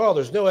 They say, well,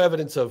 there's no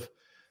evidence of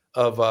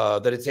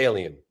that it's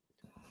alien.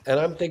 And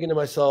I'm thinking to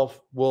myself,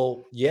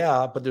 well,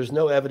 yeah, but there's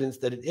no evidence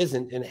that it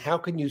isn't. And how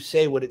can you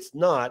say what it's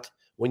not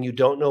when you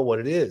don't know what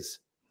it is?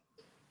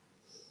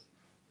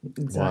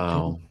 Exactly.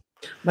 Wow.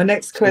 My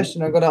next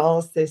question, I've got to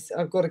ask this.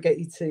 I've got to get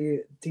you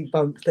to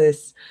debunk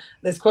this.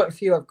 There's quite a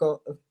few I've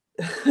got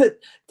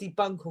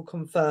debunk or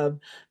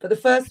confirm. But the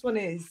first one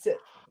is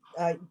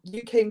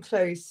you came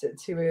close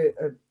to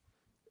a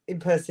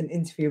in-person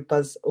interview with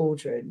Buzz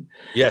Aldrin.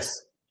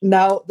 Yes.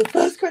 Now, the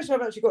first question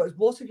I've actually got is,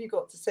 what have you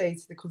got to say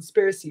to the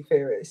conspiracy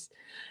theorists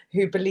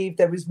who believe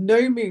there was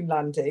no moon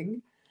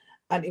landing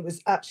and it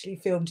was actually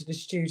filmed in a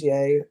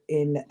studio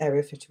in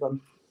Area 51?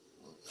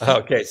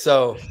 Okay,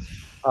 so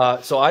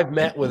I've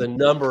met with a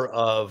number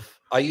of,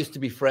 I used to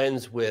be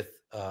friends with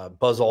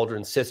Buzz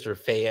Aldrin's sister,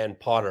 Faye Ann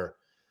Potter.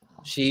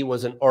 She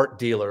was an art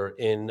dealer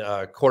in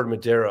Corte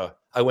Madera.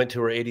 I went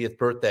to her 80th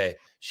birthday.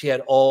 She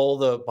had all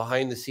the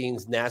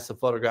behind-the-scenes NASA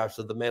photographs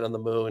of the man on the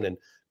moon and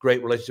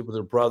great relationship with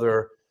her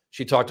brother.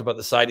 She talked about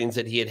the sightings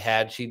that he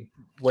had. She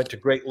went to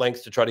great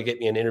lengths to try to get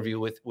me an interview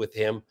with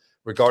him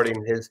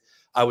regarding his.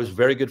 I was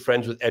very good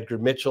friends with Edgar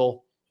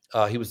Mitchell.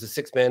 He was the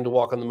sixth man to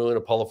walk on the moon,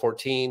 Apollo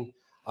 14.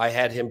 I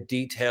had him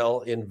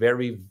detail in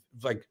very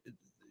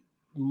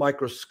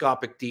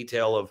microscopic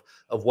detail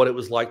of what it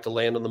was like to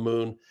land on the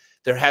moon.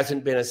 There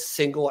hasn't been a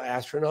single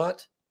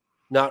astronaut,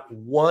 not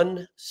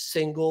one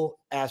single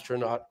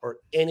astronaut or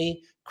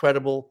any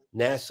credible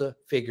NASA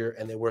figure,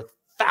 and there were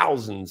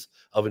thousands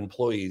of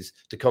employees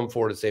to come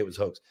forward and say it was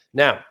hoax.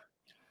 Now,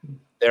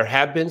 there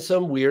have been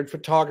some weird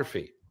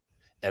photography,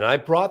 and I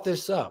brought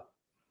this up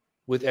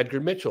with Edgar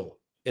Mitchell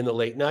in the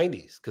late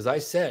 90s because I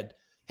said,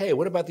 hey,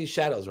 what about these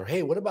shadows? Or,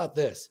 hey, what about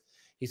this?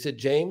 He said,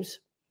 James,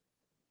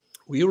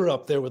 we were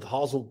up there with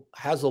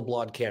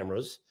Hasselblad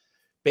cameras,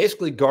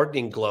 basically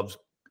gardening gloves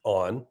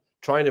on,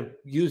 trying to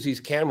use these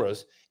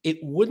cameras. It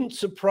wouldn't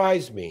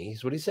surprise me,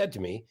 is what he said to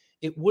me.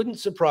 It wouldn't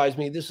surprise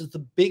me. This is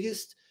the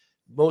biggest,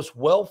 most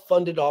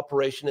well-funded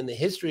operation in the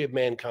history of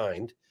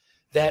mankind,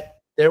 that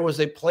there was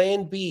a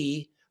plan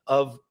B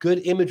of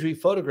good imagery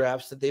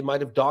photographs that they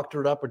might have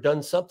doctored up or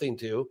done something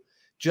to,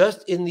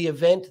 just in the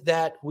event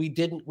that we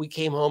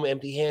came home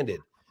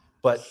empty-handed.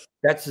 But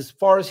that's as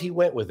far as he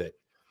went with it.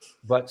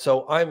 But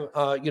so I'm,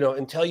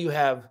 until you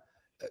have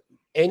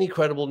any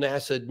credible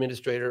NASA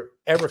administrator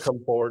ever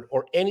come forward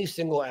or any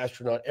single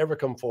astronaut ever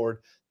come forward,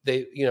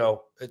 we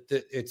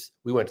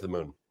went to the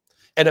moon.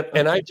 And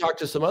I talked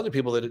to some other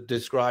people that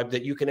described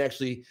that you can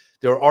actually,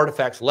 there are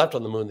artifacts left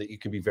on the moon that you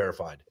can be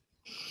verified.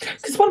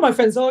 Because one of my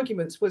friends'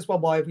 arguments was, well,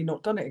 why have we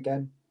not done it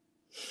again?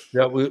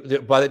 Yeah,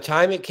 by the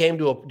time it came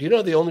to do you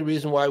know the only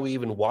reason why we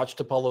even watched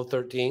Apollo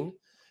 13?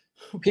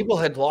 People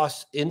had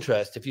lost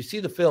interest. If you see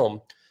the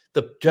film,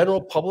 the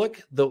general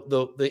public,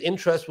 the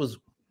interest was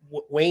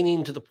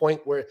waning to the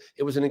point where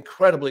it was an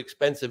incredibly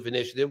expensive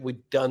initiative.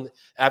 We'd done,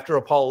 after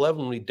Apollo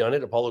 11, we'd done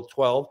it, Apollo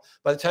 12.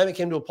 By the time it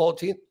came to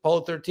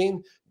Apollo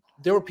 13,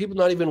 there were people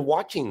not even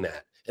watching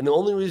that. And the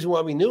only reason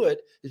why we knew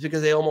it is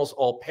because they almost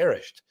all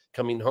perished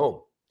coming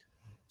home.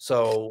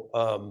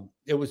 So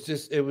it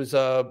was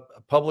a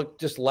public,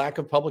 just lack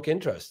of public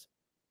interest.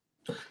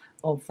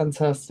 Oh,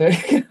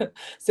 fantastic.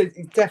 So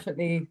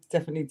definitely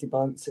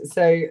debunked.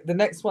 So the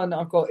next one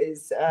I've got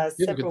is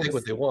People can think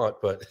what they want,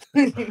 but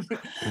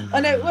I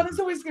know, well, it's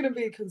always going to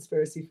be a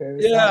conspiracy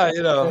theory. Yeah,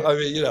 you know, I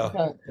mean, you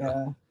know.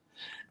 Yeah.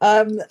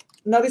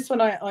 Now this one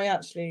I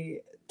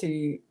actually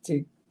do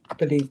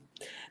believe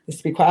this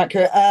to be quite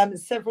accurate.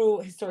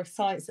 Several historic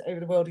sites over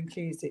the world,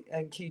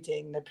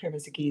 including the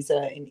Pyramids of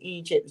Giza in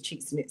Egypt, the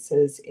Chichen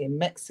Itzas in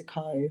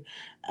Mexico,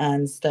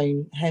 and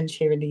Stonehenge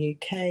here in the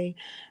UK,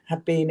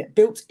 have been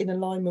built in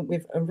alignment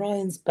with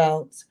Orion's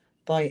belt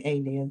by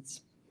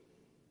aliens.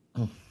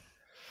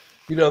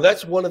 You know,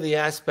 that's one of the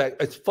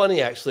aspects. It's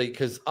funny, actually,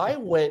 because I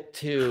went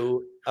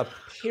to a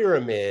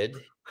pyramid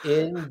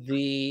in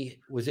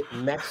was it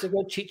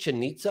Mexico,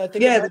 Chichen Itza, I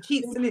think. Yeah, the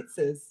Chichen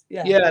Itzas.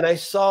 Yeah. Yeah, and I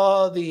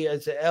saw but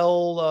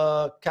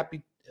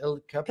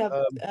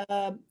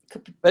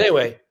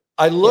anyway,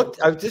 I looked.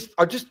 I'm just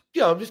I'm just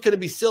going to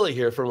be silly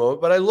here for a moment,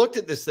 but I looked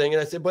at this thing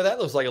and I said, "Boy, that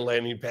looks like a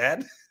landing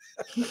pad."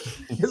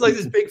 It's like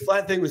this big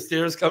flat thing with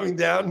stairs coming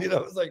down. You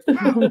know, it's like,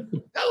 wow,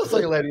 that looks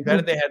like a landing pad.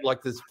 And they had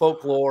like this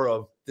folklore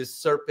of this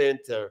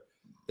serpent or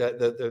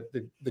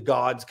the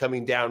gods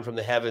coming down from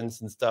the heavens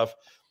and stuff.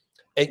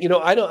 And you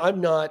know, I'm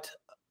not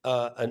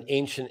an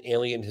ancient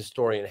alien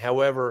historian.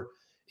 However,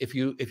 if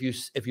you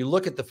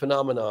look at the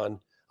phenomenon,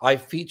 I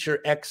feature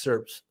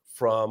excerpts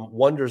from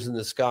Wonders in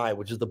the Sky,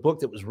 which is the book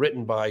that was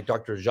written by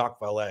Dr. Jacques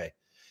Vallée,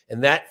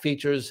 and that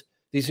features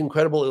these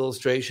incredible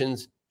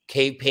illustrations,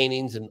 cave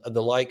paintings, and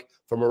the like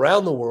from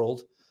around the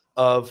world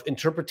of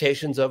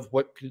interpretations of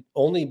what could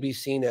only be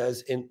seen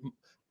as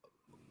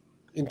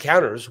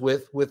encounters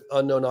with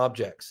unknown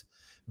objects.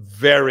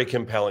 Very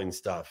compelling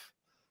stuff,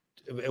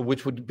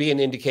 which would be an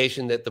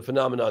indication that the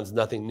phenomenon is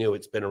nothing new.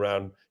 It's been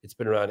around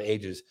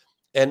ages.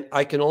 And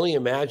I can only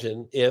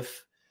imagine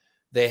if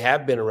they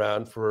have been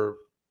around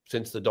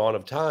since the dawn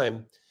of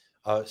time,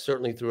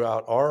 certainly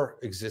throughout our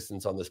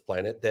existence on this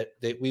planet,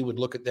 that we would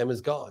look at them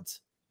as gods,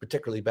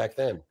 particularly back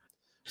then.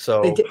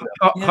 So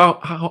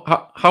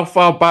how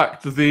far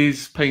back do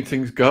these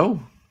paintings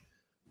go?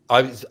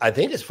 I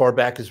think as far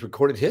back as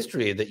recorded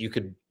history that you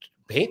could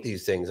paint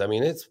these things. I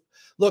mean,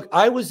 look,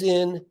 I was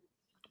in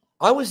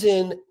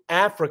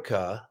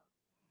Africa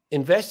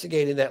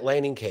investigating that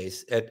landing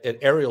case at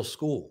Ariel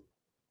School.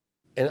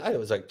 And it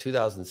was like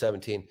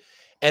 2017.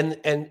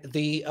 And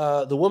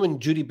the woman,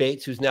 Judy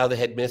Bates, who's now the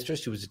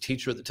headmistress, who was a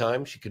teacher at the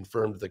time, she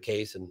confirmed the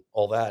case and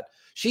all that.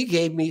 She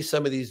gave me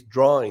some of these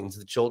drawings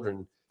the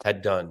children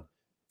had done.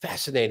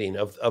 Fascinating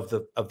of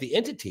the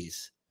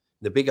entities,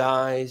 the big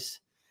eyes,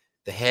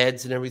 the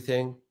heads and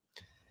everything.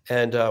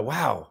 And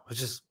wow,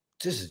 this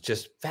is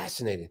just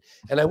fascinating.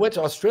 And I went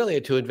to Australia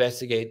to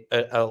investigate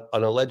an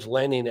alleged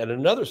landing at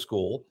another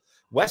school,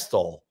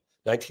 Westall,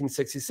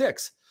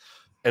 1966.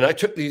 And I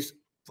took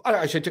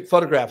I took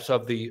photographs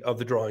of the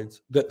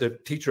drawings that the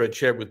teacher had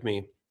shared with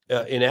me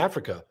in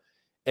Africa.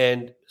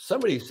 And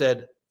somebody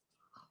said,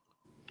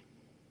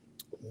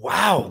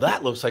 wow,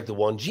 that looks like the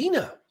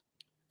Wandjina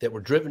that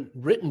were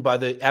written by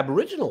the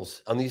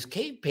Aboriginals on these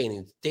cave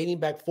paintings dating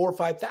back 4,000 or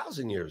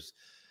 5,000 years.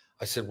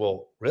 I said,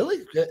 well, really?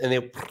 And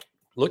they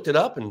looked it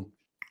up, and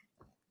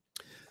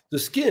the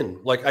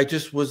skin, like I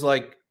just was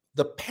like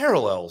the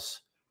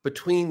parallels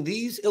between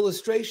these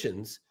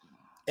illustrations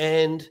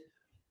and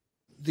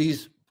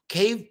these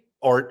cave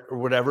art or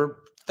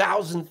whatever,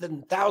 thousands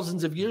and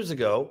thousands of years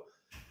ago.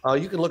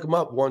 You can look them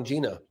up,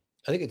 Wandjina.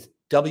 I think it's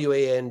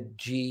WANG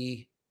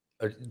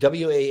or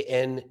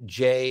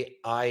WANJINA,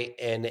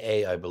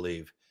 I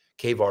believe,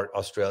 Cave Art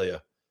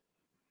Australia.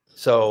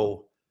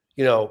 So,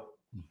 you know,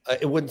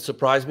 it wouldn't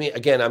surprise me.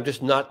 Again, I'm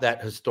just not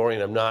that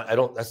historian.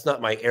 That's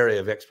not my area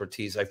of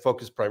expertise. I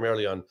focus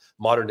primarily on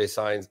modern day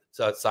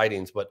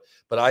sightings, but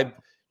I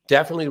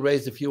definitely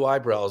raised a few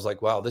eyebrows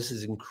like, wow, this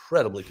is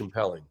incredibly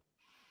compelling.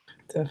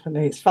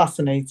 Definitely. It's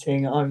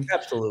fascinating.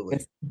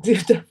 Absolutely.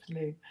 Yes,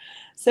 definitely.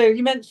 So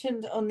you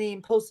mentioned on the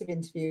Impulsive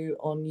interview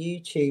on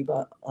YouTube,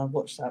 I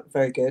watched that,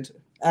 very good,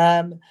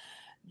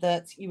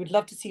 that you would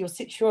love to see your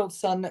 6-year-old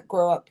son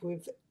grow up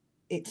with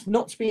it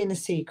not being a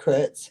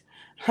secret.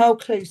 How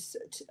close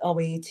are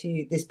we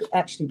to this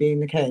actually being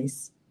the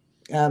case?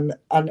 And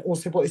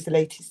also, what is the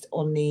latest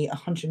on the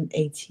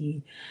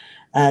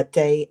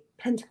 180-day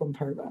Pentagon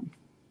program?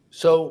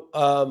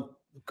 So,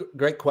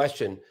 great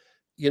question.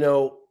 You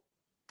know,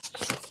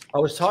 I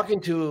was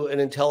talking to an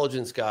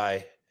intelligence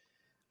guy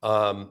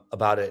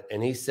about it,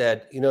 and he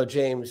said, you know,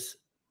 James,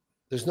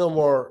 it's no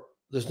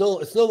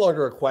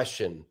longer a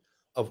question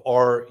of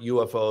our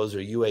UFOs or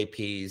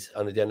UAPs,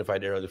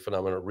 unidentified aerial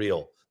phenomena,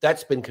 real.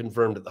 That's been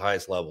confirmed at the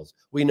highest levels.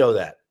 We know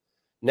that.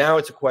 Now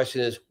it's a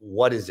question is,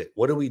 what is it?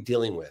 What are we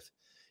dealing with?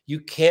 You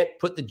can't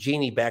put the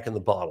genie back in the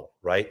bottle,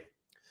 right?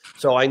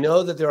 So I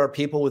know that there are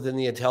people within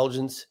the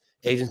intelligence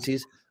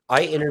agencies.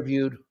 I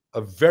interviewed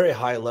a very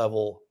high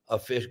level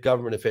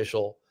government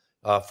official,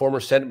 former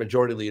Senate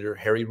Majority Leader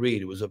Harry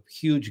Reid. It was a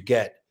huge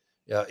get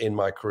in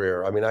my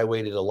career. I mean, I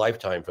waited a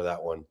lifetime for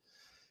that one.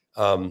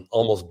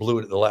 Almost blew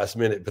it at the last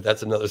minute, but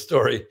that's another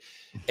story.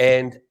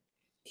 And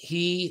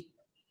he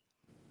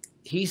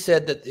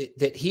said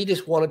that he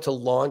just wanted to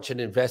launch an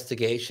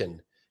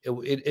investigation.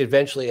 It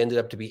eventually ended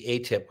up to be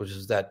ATIP, which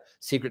is that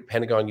secret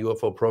Pentagon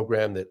UFO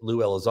program that Lou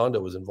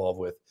Elizondo was involved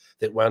with,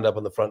 that wound up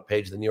on the front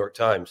page of the New York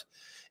Times.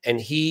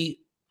 And he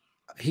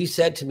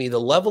said to me the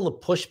level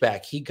of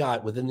pushback he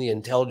got within the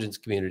intelligence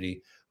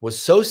community was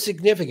so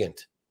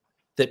significant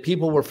that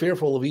people were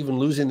fearful of even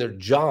losing their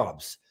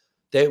jobs.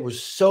 There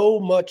was so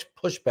much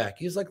pushback.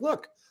 He's like,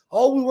 look,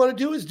 all we want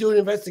to do is do an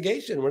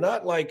investigation. We're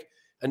not like,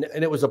 and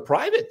it was a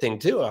private thing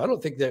too. I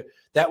don't think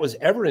that was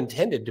ever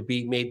intended to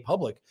be made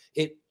public.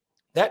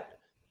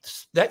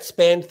 That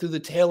spanned through the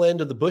tail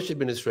end of the Bush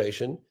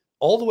administration,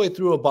 all the way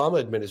through Obama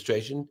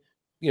administration,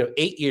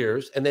 8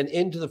 years, and then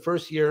into the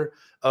first year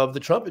of the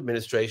Trump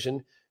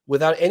administration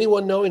without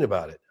anyone knowing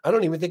about it. I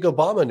don't even think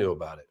Obama knew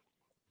about it.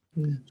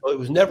 So it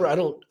was never,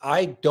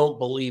 I don't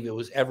believe it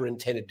was ever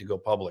intended to go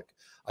public.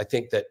 I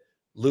think that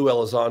Lou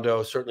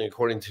Elizondo, certainly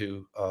according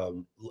to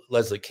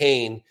Leslie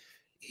Kean,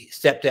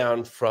 stepped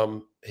down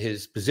from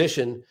his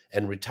position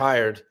and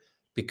retired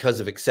because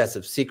of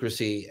excessive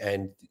secrecy.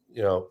 And,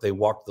 they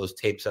walked those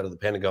tapes out of the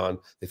Pentagon.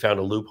 They found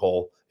a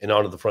loophole and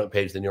onto the front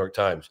page of the New York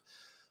Times.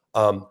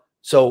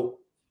 So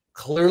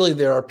clearly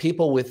there are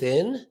people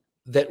within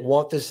that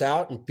want this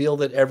out and feel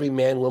that every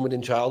man, woman,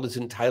 and child is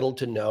entitled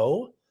to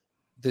know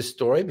this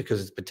story because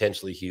it's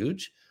potentially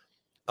huge.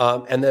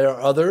 And there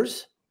are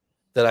others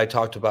that I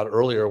talked about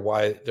earlier,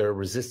 why they're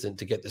resistant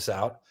to get this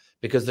out,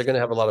 because they're going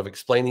to have a lot of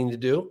explaining to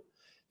do.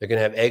 They're going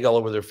to have egg all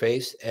over their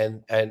face,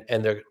 and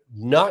they're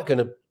not going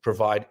to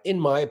provide, in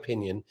my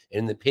opinion, and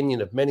in the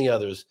opinion of many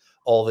others,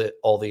 all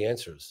the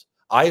answers.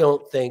 I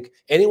don't think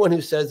anyone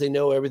who says they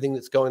know everything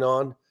that's going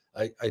on,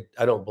 I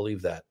don't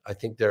believe that. I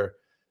think they're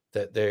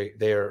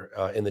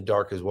in the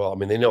dark as well. I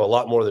mean, they know a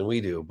lot more than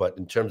we do, but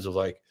in terms of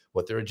like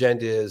what their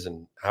agenda is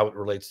and how it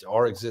relates to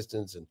our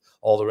existence and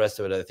all the rest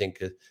of it, I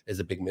think is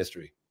a big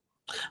mystery.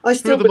 I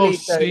still believe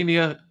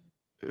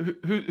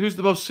who's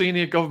the most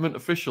senior government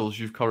officials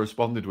you've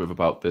corresponded with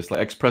about this,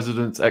 like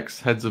ex-presidents,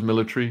 ex-heads of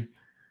military?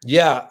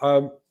 Yeah,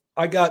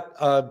 I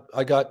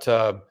got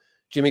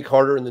Jimmy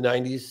Carter in the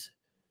 90s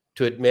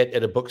to admit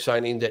at a book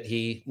signing that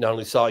he not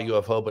only saw a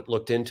UFO but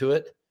looked into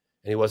it,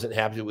 and he wasn't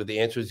happy with the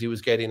answers he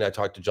was getting. I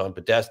talked to John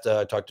Podesta.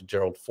 I talked to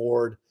Gerald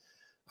Ford.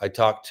 I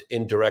talked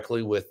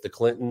indirectly with the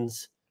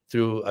Clintons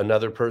through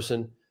another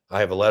person. I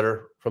have a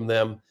letter from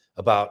them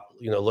about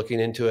looking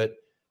into it.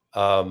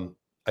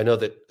 I know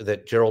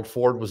that Gerald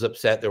Ford was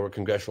upset. There were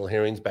congressional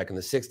hearings back in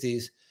the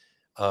 60s.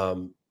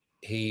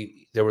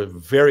 There were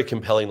very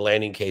compelling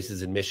landing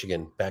cases in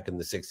Michigan back in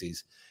the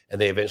 60s, and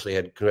they eventually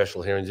had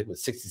congressional hearings. It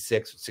was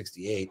 66 or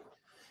 68.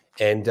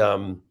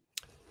 And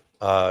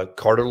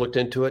Carter looked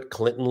into it.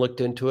 Clinton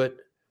looked into it.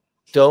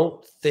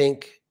 Don't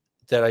think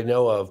that I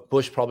know of.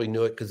 Bush probably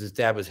knew it because his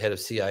dad was head of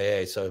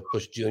CIA, so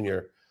Bush Jr.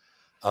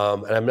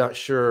 And I'm not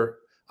sure.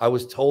 I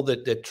was told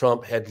that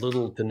Trump had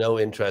little to no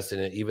interest in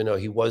it, even though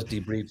he was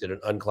debriefed at an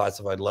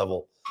unclassified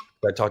level.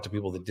 I talked to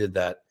people that did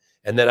that.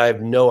 And then I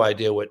have no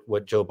idea what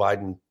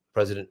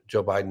President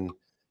Joe Biden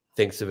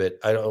thinks of it.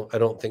 I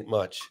don't think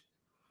much.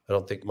 I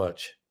don't think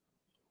much.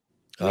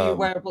 Were you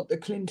aware of what the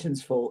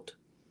Clintons thought?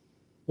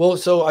 Well,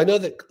 so I know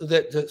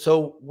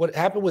so what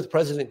happened with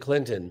President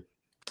Clinton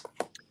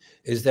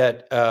is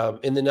that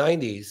in the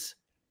 90s,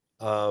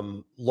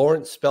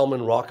 Lawrence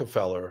Spelman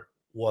Rockefeller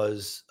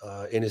was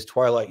in his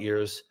twilight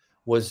years,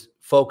 was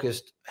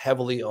focused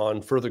heavily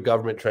on further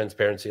government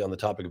transparency on the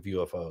topic of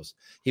UFOs.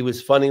 He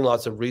was funding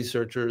lots of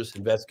researchers,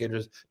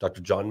 investigators,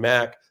 Dr. John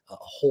Mack, a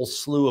whole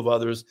slew of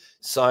others,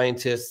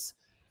 scientists,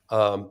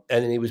 and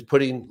then he was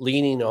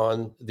leaning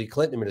on the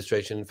Clinton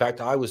administration. In fact,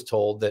 I was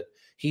told that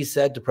he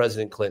said to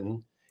President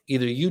Clinton,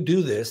 either you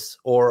do this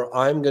or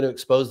I'm going to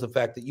expose the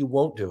fact that you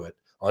won't do it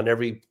on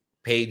every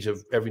page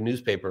of every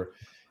newspaper.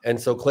 And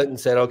so Clinton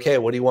said, okay,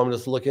 what do you want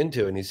us to look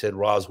into? And he said,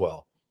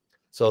 Roswell.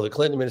 So the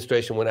Clinton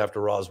administration went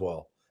after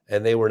Roswell,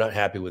 and they were not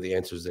happy with the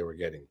answers they were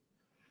getting.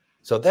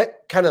 So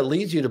that kind of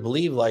leads you to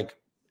believe,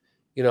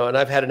 and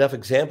I've had enough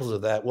examples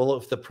of that. Well,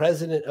 if the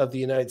president of the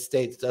United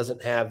States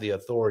doesn't have the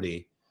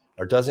authority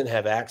or doesn't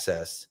have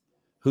access,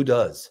 who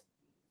does?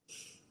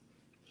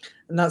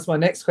 And that's my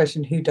next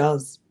question. Who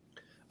does?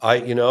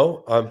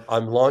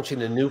 I'm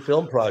launching a new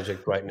film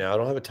project right now. I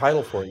don't have a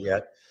title for it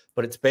yet,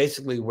 but it's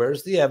basically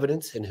where's the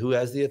evidence and who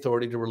has the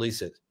authority to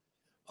release it.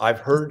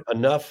 I've heard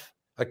enough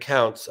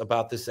accounts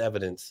about this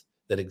evidence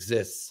that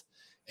exists,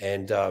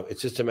 and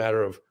it's just a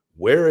matter of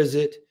where is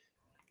it,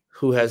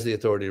 who has the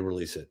authority to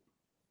release it.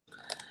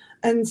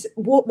 And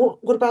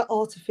what about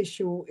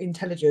artificial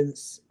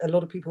intelligence? A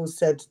lot of people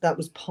said that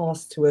was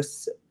passed to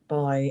us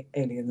by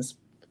aliens.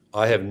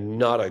 I have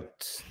not a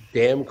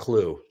damn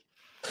clue.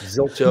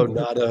 Zilcho,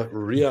 nada,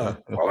 ria.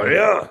 Oh,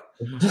 yeah.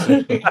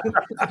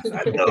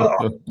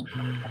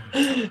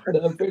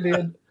 No,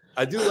 brilliant.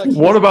 I do like.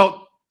 What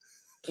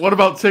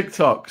about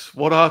TikToks?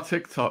 What are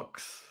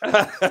TikToks?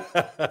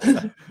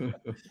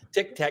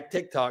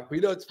 TikTok.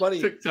 You know, it's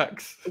funny.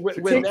 TikToks.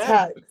 When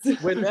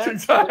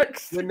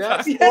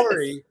that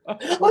story.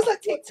 I was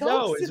like, TikTok.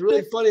 No, it's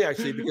really funny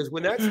actually, because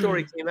when that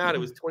story came out, it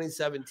was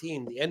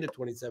 2017, the end of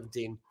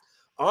 2017.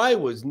 I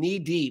was knee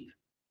deep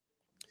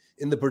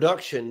in the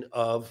production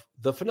of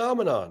The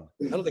Phenomenon.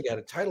 I don't think I had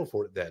a title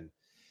for it then.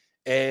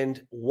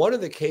 And one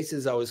of the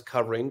cases I was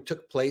covering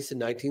took place in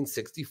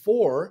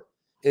 1964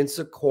 in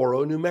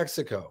Socorro, New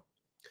Mexico.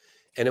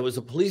 And it was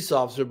a police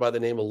officer by the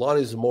name of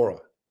Lonnie Zamora.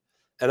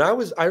 And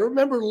I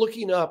remember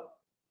looking up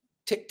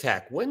Tic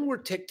Tac. When were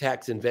Tic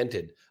Tacs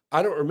invented?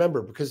 I don't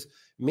remember, because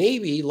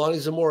maybe Lonnie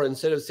Zamora,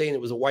 instead of saying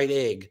it was a white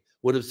egg,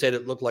 would have said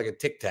it looked like a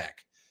Tic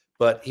Tac.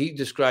 But he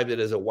described it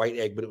as a white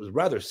egg, but it was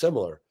rather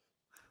similar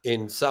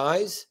in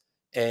size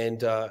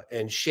and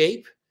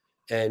shape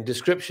and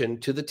description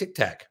to the Tic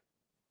Tac.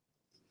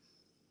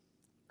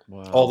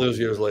 Wow. All those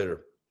years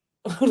later.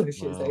 All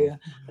those years later, yeah.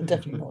 And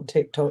definitely not on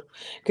TikTok.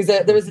 Because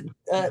there was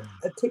a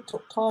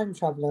TikTok time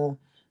traveler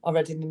I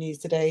read in the news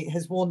today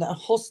has warned that a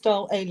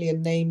hostile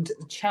alien named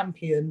the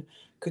Champion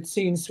could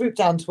soon swoop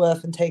down to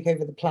Earth and take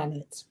over the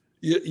planet.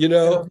 You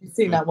know, you've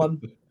seen that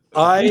one.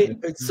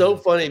 It's so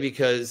funny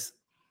because,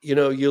 you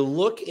know, you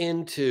look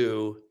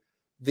into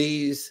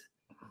these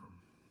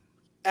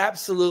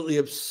absolutely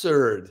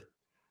absurd,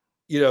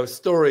 you know,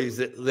 stories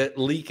that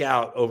leak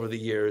out over the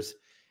years.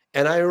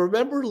 And I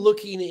remember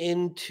looking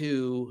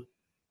into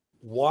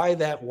why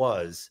that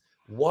was,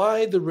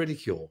 why the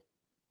ridicule.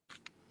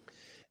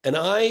 And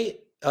I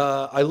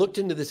looked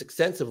into this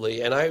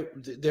extensively, and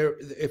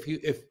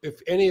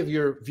if any of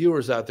your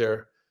viewers out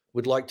there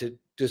would like to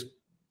just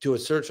do a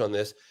search on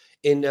this,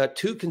 in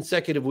 2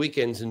 consecutive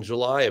weekends in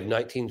July of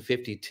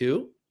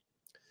 1952,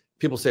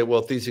 people say, well,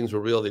 if these things were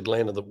real, they'd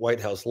land on the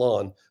White House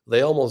lawn.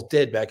 They almost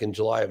did back in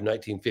July of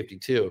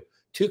 1952.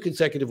 2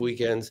 consecutive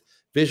weekends,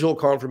 visual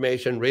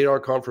confirmation, radar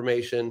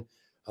confirmation,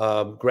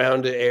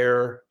 ground to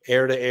air,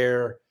 air to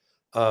air,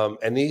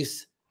 and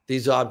these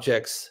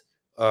objects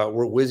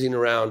were whizzing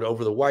around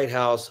over the White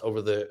House,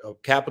 over the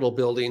Capitol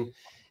building,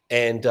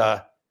 and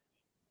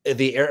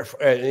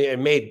it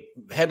made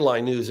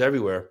headline news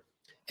everywhere.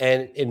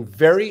 And in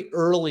very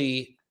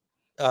early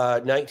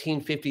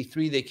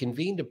 1953, they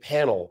convened a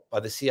panel by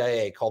the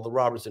CIA called the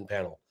Robertson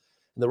Panel.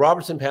 And the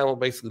Robertson Panel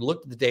basically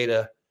looked at the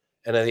data,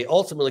 and they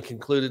ultimately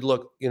concluded,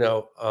 look, you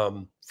know,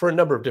 for a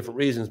number of different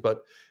reasons,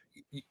 but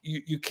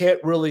you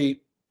can't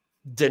really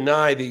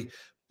deny the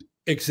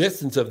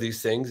existence of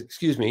these things,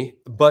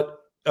 but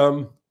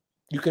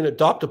you can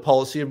adopt a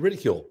policy of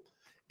ridicule.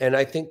 And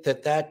I think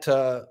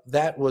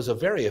that was a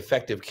very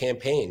effective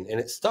campaign, and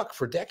it stuck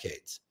for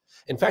decades.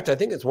 In fact, I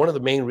think it's one of the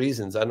main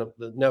reasons,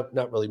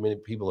 not really many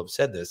people have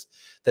said this,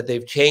 that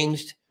they've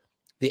changed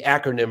the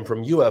acronym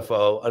from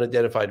UFO,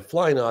 Unidentified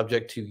Flying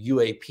Object, to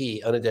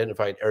UAP,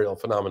 Unidentified Aerial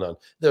Phenomenon.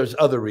 There's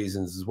other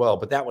reasons as well,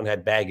 but that one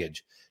had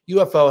baggage.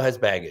 UFO has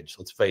baggage,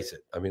 let's face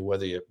it. I mean,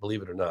 whether you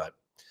believe it or not.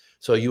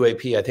 So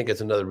UAP, I think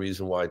it's another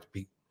reason why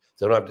they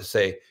don't have to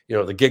say, you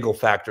know, the giggle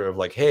factor of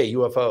like, hey,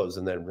 UFOs,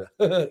 and then,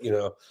 you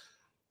know,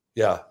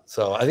 yeah.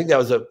 So I think that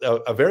was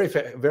a very,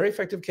 very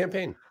effective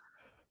campaign.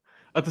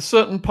 Are there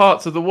certain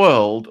parts of the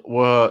world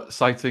where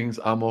sightings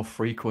are more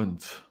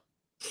frequent?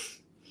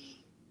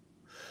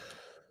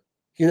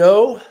 You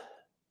know,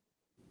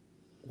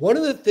 one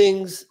of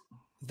the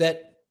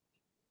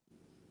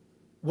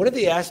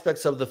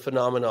aspects of the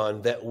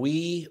phenomenon that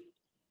we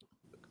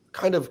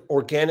kind of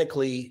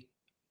organically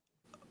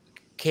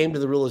came to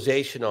the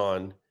realization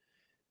on,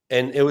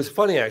 and it was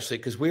funny actually,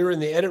 because we were in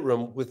the edit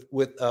room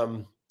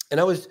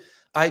and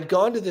I'd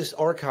gone to this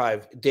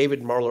archive,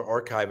 David Marler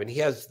Archive, and he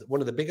has one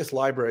of the biggest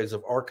libraries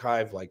of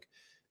archive, like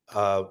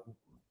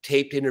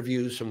taped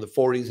interviews from the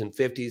 40s and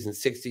 50s and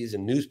 60s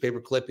and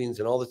newspaper clippings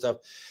and all this stuff.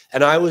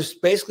 And I was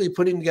basically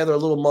putting together a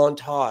little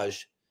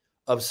montage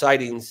of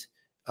sightings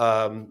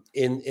in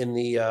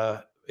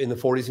the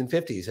 40s and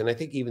 50s, and I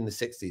think even the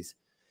 60s.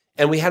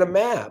 And we had a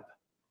map.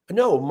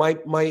 No, my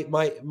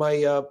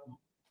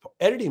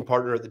editing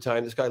partner at the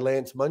time, this guy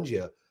Lance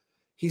Mungia,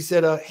 he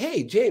said,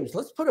 hey, James,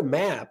 let's put a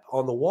map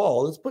on the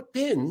wall. Let's put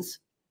pins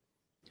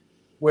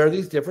where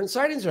these different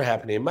sightings are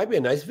happening. It might be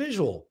a nice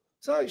visual.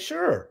 So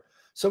sure.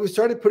 So we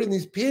started putting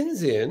these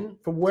pins in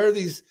from where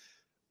these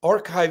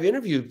archive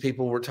interview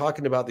people were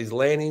talking about these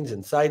landings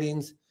and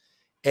sightings.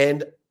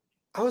 And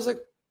I was like,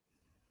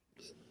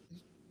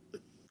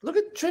 look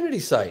at Trinity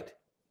Site,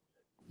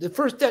 the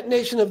first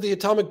detonation of the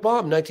atomic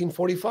bomb,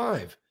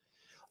 1945.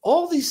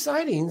 All these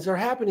sightings are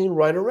happening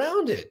right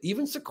around it.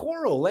 Even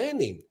Socorro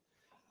landing,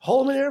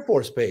 Holloman Air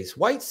Force Base,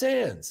 White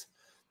Sands.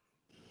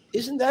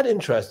 Isn't that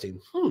interesting?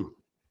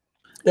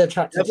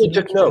 Definitely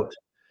took note.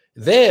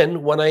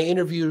 Then when I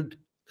interviewed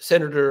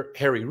Senator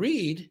Harry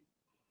Reid,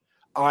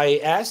 I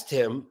asked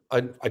him,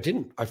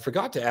 I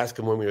forgot to ask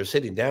him when we were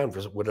sitting down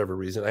for whatever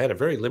reason. I had a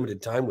very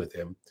limited time with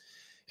him,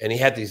 and he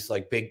had these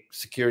like big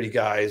security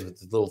guys with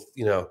the little,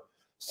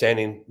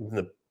 standing in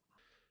the.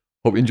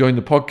 Hope you're enjoying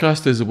the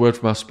podcast. There's a word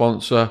from our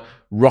sponsor,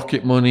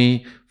 Rocket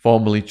Money,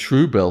 formerly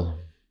Truebill.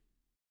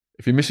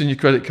 If you're missing your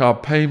credit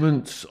card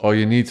payments or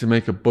you need to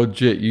make a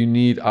budget, you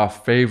need our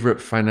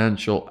favorite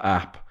financial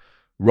app,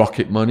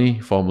 Rocket Money,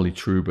 formerly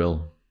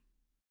Truebill.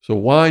 So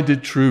why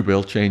did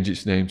Truebill change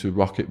its name to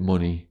Rocket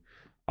Money?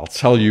 I'll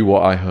tell you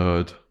what I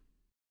heard.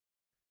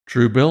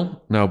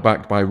 Truebill, now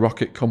backed by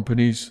Rocket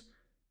Companies,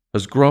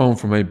 has grown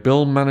from a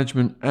bill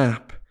management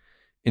app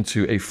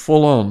into a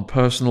full-on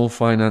personal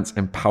finance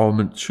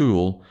empowerment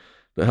tool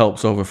that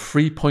helps over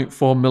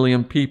 3.4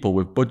 million people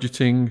with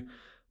budgeting,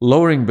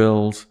 lowering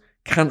bills,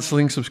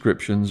 cancelling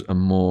subscriptions,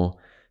 and more,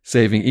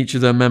 saving each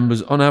of their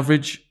members on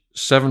average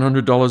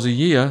 $700 a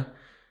year.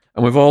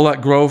 And with all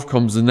that growth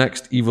comes the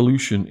next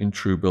evolution in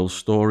Truebill's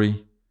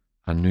story,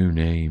 a new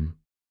name.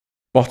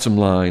 Bottom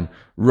line,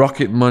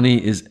 Rocket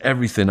Money is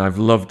everything I've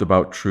loved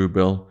about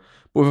Truebill,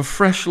 but with a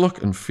fresh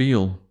look and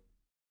feel.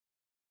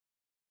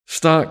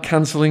 Start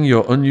cancelling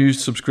your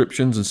unused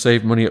subscriptions and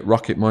save money at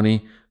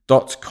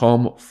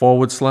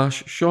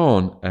rocketmoney.com/Shaun,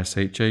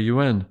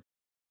 SHAUN.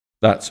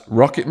 That's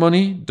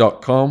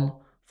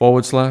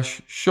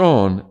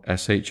rocketmoney.com/Shaun,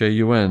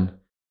 SHAUN.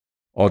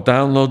 Or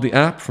download the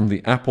app from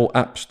the Apple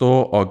App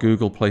Store or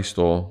Google Play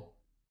Store.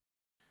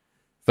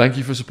 Thank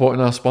you for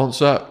supporting our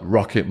sponsor,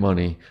 Rocket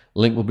Money.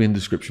 Link will be in the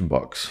description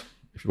box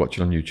if you're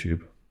watching on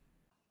YouTube.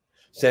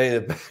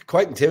 Standing there,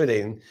 quite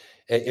intimidating.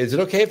 Is it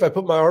okay if I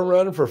put my arm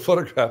around him for a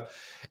photograph?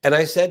 And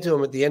I said to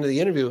him at the end of the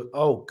interview,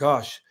 oh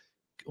gosh,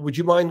 would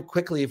you mind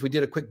quickly if we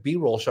did a quick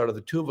B-roll shot of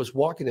the two of us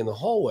walking in the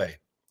hallway?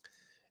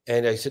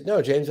 And I said,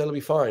 no, James, that'll be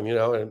fine.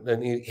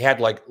 And he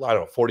had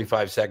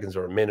 45 seconds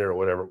or a minute or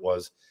whatever it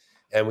was.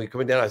 And we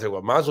coming down, I said,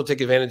 well, might as well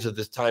take advantage of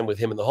this time with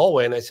him in the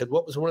hallway. And I said,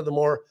 what was one of the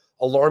more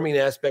alarming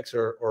aspects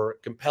or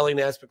compelling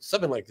aspects,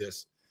 something like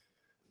this,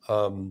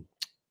 of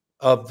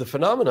the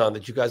phenomenon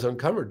that you guys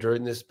uncovered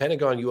during this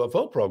Pentagon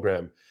UFO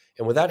program?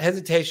 And without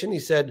hesitation, he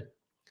said,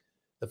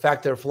 the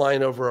fact they're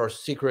flying over our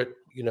secret,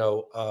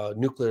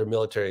 nuclear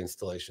military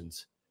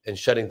installations and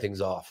shutting things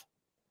off.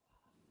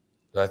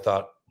 And I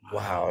thought,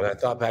 wow. And I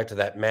thought back to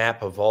that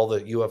map of all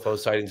the UFO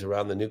sightings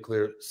around the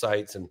nuclear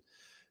sites. And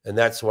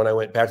that's when I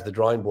went back to the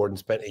drawing board and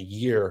spent a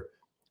year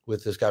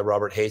with this guy,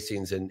 Robert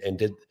Hastings, and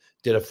did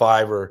a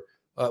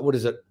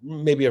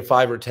maybe a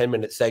 5 or 10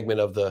 minute segment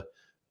of the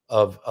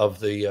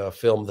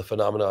film, The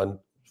Phenomenon,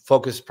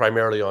 focused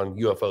primarily on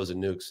UFOs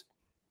and nukes.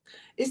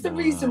 Is the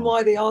reason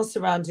why they are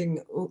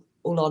surrounding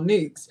all our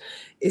nukes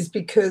is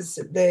because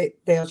they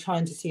are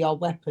trying to see our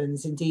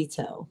weapons in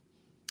detail?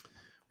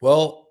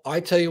 Well, I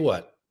tell you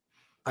what,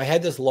 I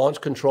had this launch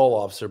control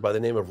officer by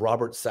the name of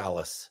Robert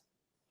Salas,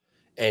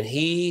 and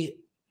it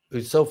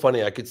was so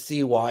funny. I could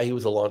see why he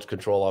was a launch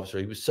control officer.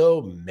 He was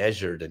so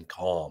measured and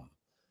calm.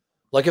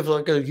 Like if a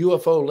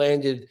UFO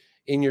landed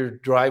in your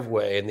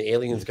driveway and the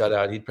aliens got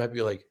out, he'd probably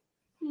be like,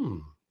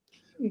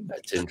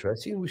 that's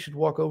interesting. We should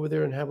walk over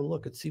there and have a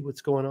look and see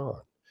what's going on.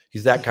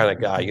 He's that kind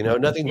of guy,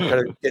 nothing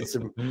kind of gets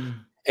him.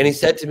 And he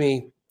said to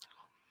me,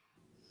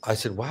 I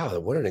said, wow,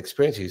 what an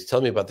experience. He was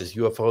telling me about this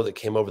UFO that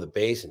came over the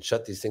base and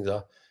shut these things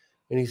off.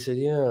 And he said,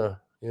 yeah.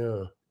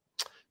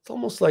 It's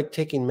almost like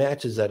taking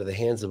matches out of the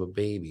hands of a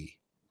baby.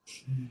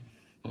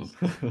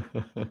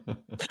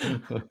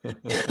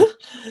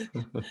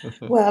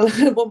 Well,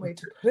 one way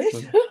to put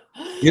it.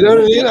 You know what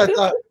I mean? I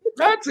thought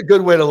that's a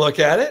good way to look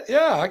at it.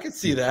 Yeah, I could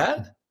see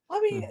that. I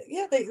mean,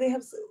 yeah, they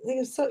have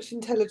such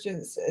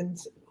intelligence and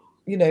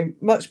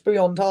much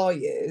beyond our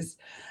years.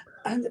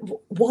 And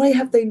why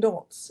have they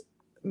not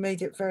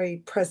made it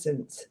very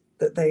present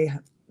that they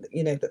have,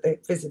 that they're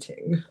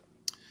visiting?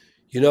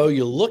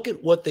 You look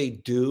at what they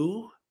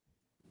do,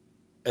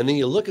 and then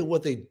you look at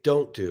what they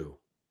don't do.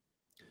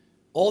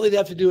 All they'd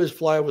have to do is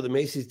fly over the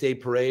Macy's Day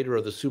Parade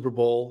or the Super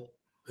Bowl,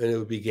 and it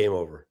would be game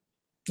over.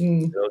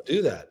 They don't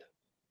do that.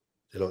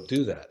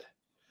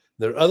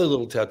 There are other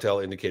little telltale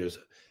indicators.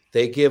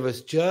 They give us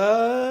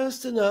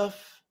just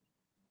enough,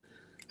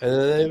 and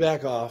then they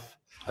back off.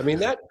 I mean,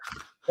 that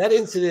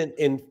incident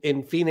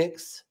in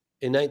Phoenix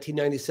in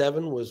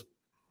 1997 was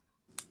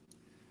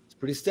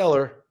pretty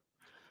stellar.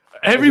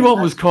 Everyone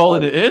was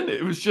calling it in.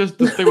 It was just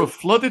that they were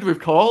flooded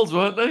with calls,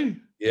 weren't they?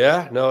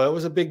 Yeah, no, it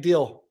was a big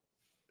deal.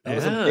 That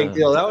was a big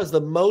deal. That was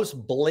the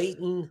most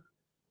blatant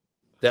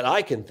that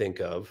I can think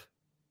of,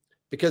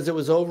 because it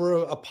was over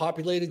a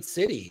populated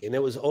city, and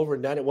it was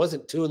overnight. It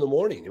wasn't 2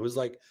 a.m. It was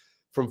like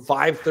from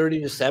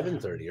 5:30 to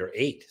 7:30 or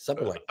 8,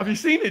 something like that. Have you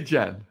seen it,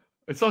 Jen?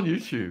 It's on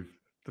YouTube.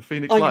 The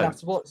Phoenix I'm Lights. gonna have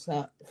to watch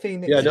that.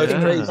 Phoenix. Yeah, no, it's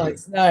Phoenix crazy.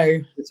 Lights.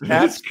 No,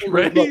 It's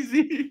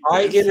crazy.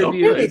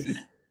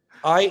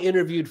 I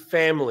interviewed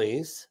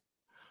families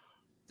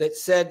that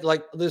said,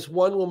 like, this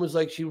one woman was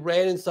like, she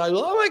ran inside.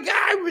 Oh my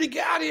God, everybody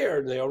got here.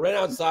 And they all ran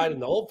outside,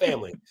 and the whole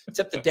family,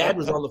 except the dad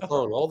was on the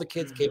phone. All the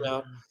kids came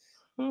out.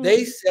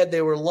 They said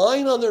they were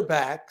lying on their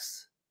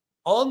backs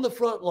on the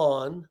front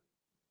lawn.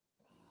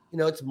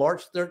 It's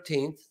March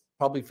 13th,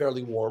 probably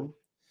fairly warm.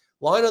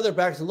 lying on their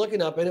backs and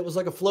looking up, and it was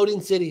like a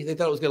floating city. They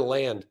thought it was going to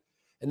land,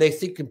 and they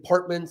see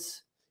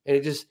compartments, and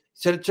it just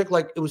said it took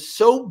it was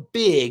so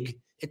big,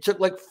 it took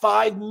like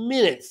 5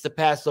 minutes to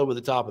pass over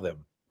the top of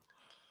them.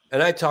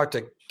 And I talked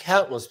to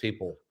countless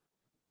people.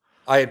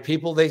 I had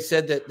people, they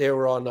said that they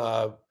were on,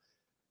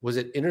 was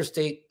it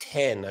Interstate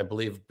 10, I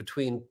believe,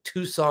 between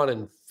Tucson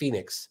and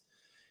Phoenix.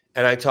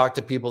 And I talked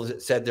to people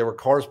that said there were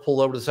cars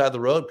pulled over to the side of the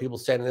road, people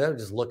standing there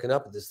just looking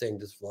up at this thing,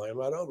 just flying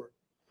right over.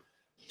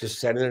 Just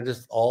standing there,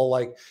 just all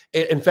like,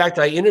 in fact,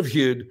 I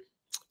interviewed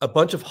a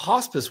bunch of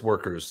hospice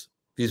workers,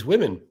 these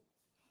women,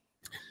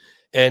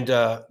 and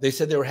they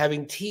said they were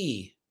having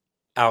tea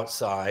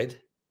outside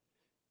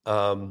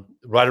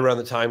right around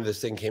the time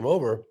this thing came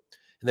over.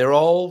 And they were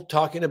all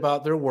talking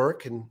about their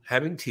work and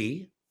having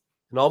tea.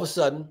 And all of a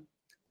sudden,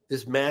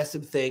 this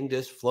massive thing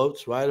just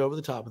floats right over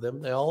the top of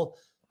them. They all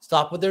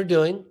stop what they're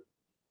doing,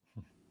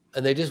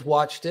 and they just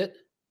watched it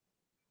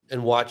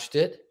and watched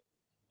it.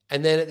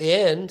 And then at the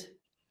end,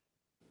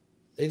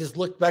 they just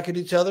looked back at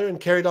each other and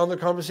carried on their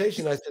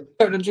conversation. I said,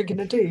 What are you going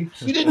to do?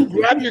 you didn't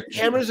grab your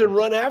cameras and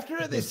run after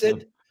it? They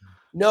said,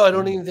 no, I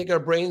don't even think our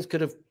brains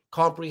could have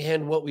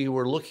comprehend what we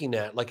were looking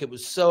at. Like, it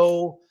was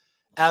so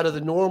out of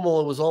the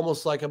normal. It was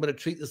almost like, I'm going to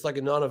treat this like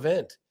a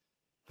non-event.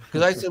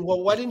 Because I said,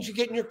 well, why didn't you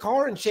get in your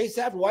car and chase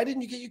after? Why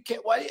didn't you get your kid?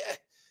 Why,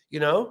 you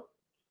know,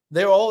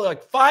 they were all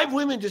like 5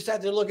 women just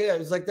sat there looking at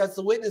it. It's like, that's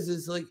the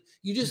witnesses. Like,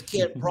 you just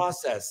can't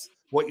process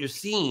what you're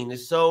seeing.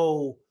 Is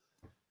so,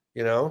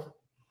 you know,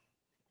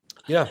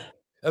 yeah.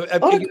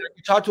 You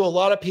talk to a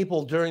lot of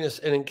people during an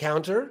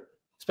encounter,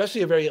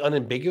 especially a very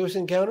unambiguous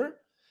encounter,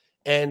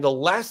 and the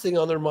last thing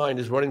on their mind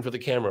is running for the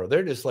camera.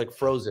 They're just like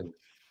frozen,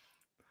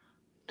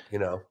 you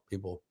know,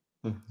 people.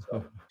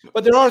 So.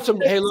 But there are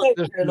some, hey, look,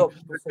 there's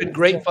been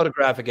great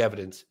photographic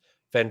evidence,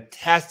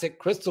 fantastic,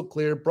 crystal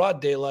clear, broad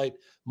daylight,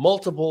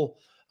 multiple,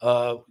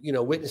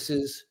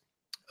 witnesses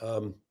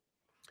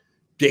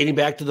dating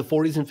back to the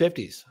 40s and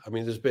 50s. I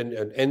mean, there's been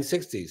and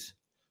 60s.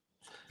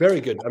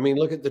 Very good. I mean,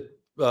 look at the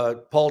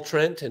Paul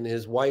Trent and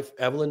his wife,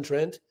 Evelyn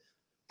Trent.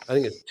 I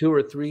think it's 2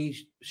 or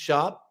 3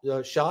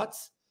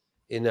 shots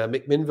in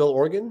McMinnville,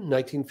 Oregon,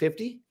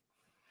 1950.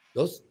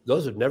 Those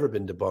have never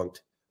been debunked.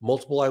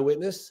 Multiple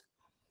eyewitness,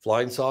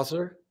 flying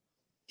saucer,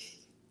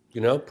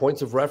 you know,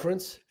 points of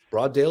reference,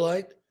 broad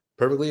daylight,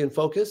 perfectly in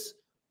focus.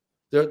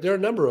 There are a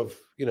number of,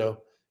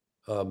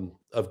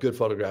 of good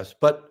photographs,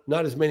 but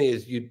not as many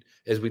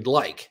as we'd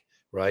like,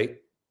 right?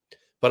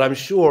 But I'm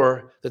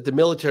sure that the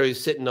military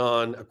is sitting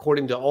on,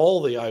 according to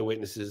all the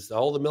eyewitnesses,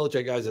 all the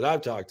military guys that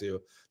I've talked to,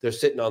 they're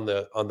sitting on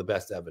the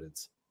best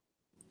evidence.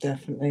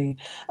 Definitely.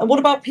 And what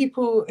about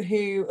people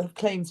who have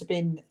claimed to have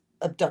been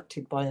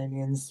abducted by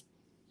aliens?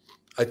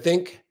 I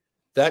think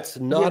that's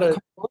not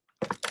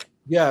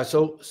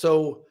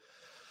So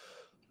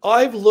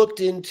I've looked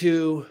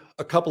into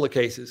a couple of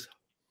cases.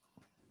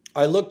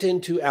 I looked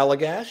into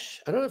Allagash.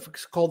 I don't know if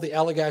it's called the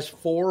Allagash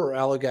 4 or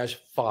Allagash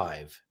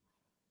 5.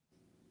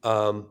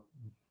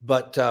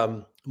 But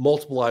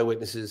multiple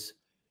eyewitnesses,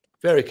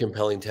 very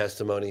compelling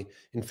testimony.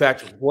 In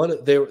fact,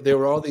 there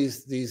were all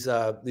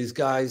these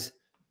guys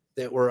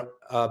that were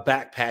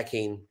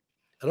backpacking.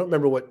 I don't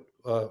remember what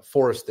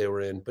forest they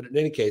were in, but in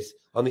any case,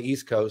 on the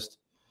East Coast,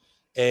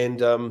 and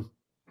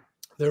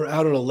they were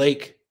out on a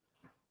lake,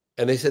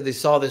 and they said they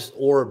saw this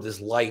orb, this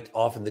light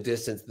off in the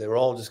distance. They were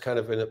all just kind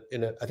of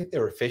in a I think they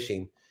were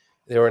fishing.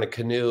 They were in a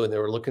canoe, and they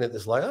were looking at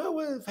this light. Oh,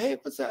 well, hey,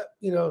 what's that?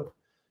 You know,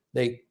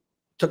 they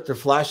took their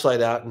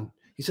flashlight out, and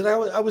he said,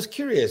 I was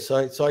curious.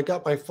 So I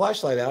got my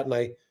flashlight out, and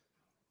I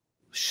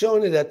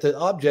shone it at the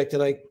object,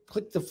 and I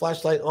clicked the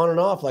flashlight on and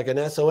off like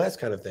an SOS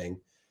kind of thing.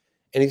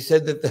 And he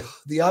said that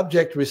the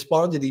object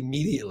responded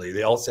immediately.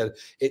 They all said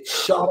it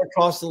shot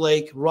across the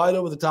lake right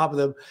over the top of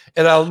them.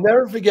 And I'll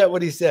never forget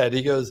what he said.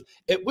 He goes,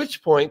 at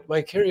which point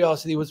my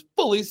curiosity was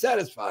fully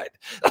satisfied.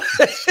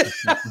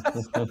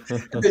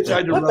 They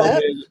tried to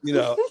run in, you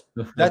know.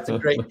 That's a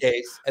great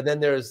case. And then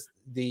there's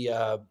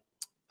the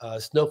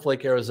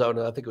Snowflake,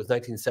 Arizona. I think it was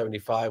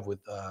 1975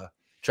 with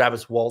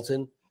Travis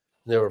Walton.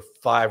 There were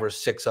 5 or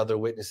 6 other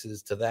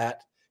witnesses to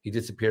that. He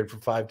disappeared for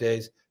 5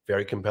 days.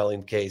 Very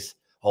compelling case.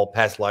 All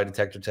passed lie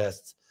detector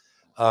tests.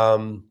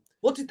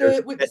 What did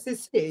the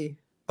witnesses see?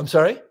 I'm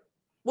sorry?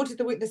 What did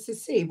the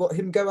witnesses see? What,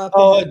 him go up?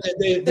 Oh,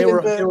 they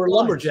were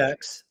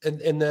lumberjacks, and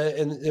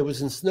it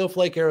was in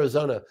Snowflake,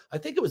 Arizona. I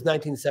think it was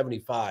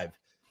 1975,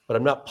 but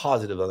I'm not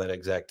positive on that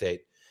exact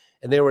date.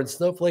 And they were in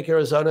Snowflake,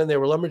 Arizona, and they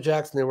were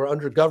lumberjacks, and they were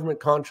under government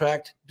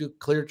contract to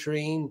clear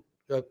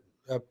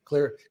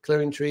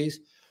clearing trees,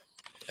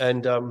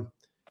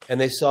 and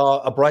they saw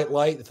a bright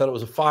light. They thought it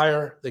was a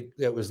fire.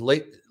 It was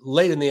late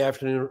in the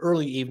afternoon,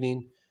 early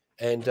evening,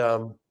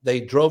 and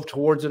they drove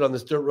towards it on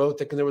this dirt road,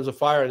 thinking there was a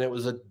fire, and it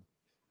was a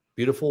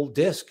beautiful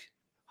disc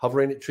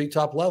hovering at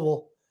treetop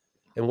level.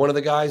 And one of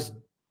the guys,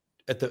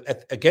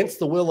 against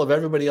the will of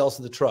everybody else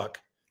in the truck,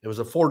 it was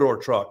a 4-door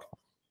truck,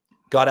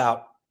 got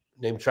out,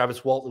 named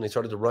Travis Walton. He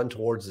started to run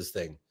towards this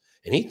thing,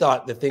 and he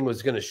thought the thing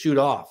was going to shoot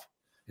off.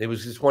 And he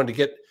was just wanting to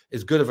get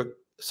as good of a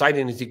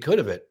sighting as he could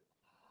of it.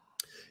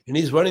 And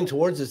he's running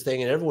towards this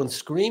thing, and everyone's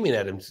screaming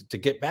at him to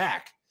get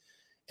back.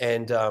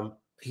 And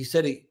he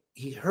said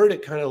he heard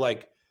it kind of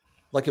like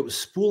it was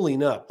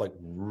spooling up, like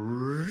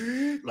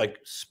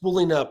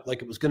spooling up,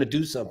 like it was going to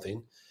do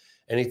something.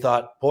 And he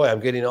thought, boy, I'm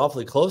getting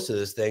awfully close to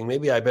this thing.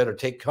 Maybe I better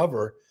take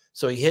cover.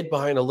 So he hid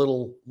behind a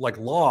little like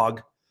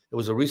log. It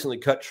was a recently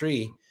cut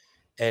tree.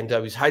 And he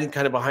was hiding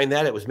kind of behind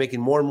that. It was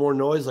making more and more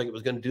noise, like it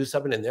was going to do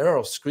something. And they're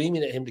all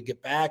screaming at him to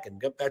get back and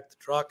get back to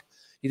the truck.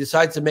 He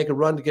decides to make a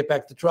run to get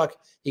back to the truck.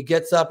 He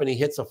gets up and he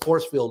hits a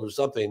force field or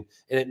something,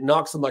 and it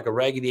knocks him like a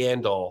Raggedy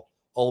Ann doll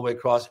all the way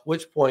across, at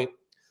which point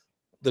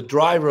the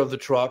driver of the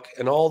truck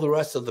and all the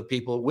rest of the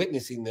people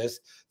witnessing this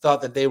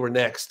thought that they were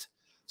next.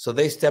 So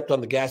they stepped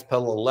on the gas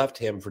pedal and left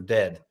him for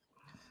dead.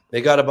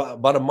 They got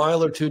about a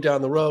mile or two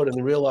down the road, and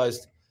they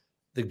realized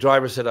the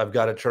driver said, I've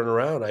got to turn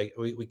around.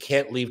 We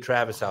can't leave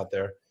Travis out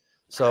there.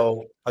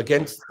 So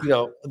against,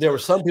 there were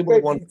some people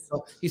that wanted to,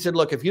 he said,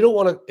 look, if you don't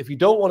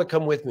want to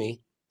come with me,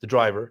 the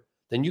driver,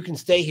 then you can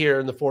stay here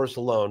in the forest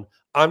alone.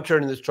 I'm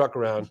turning this truck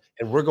around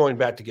and we're going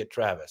back to get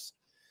Travis.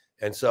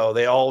 And so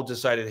they all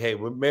decided, hey,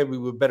 maybe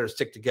we better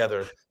stick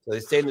together. So they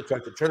stayed in the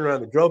truck, they turned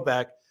around, they drove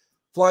back,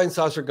 flying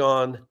saucer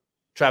gone,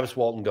 Travis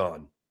Walton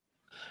gone.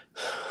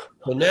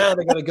 So now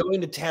they're going to go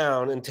into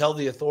town and tell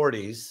the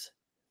authorities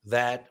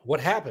that what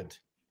happened.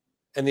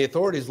 And the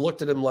authorities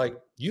looked at him like,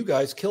 you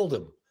guys killed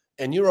him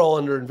and you're all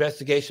under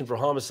investigation for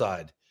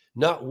homicide.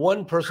 Not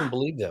one person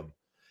believed them.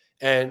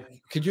 And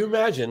could you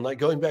imagine, like,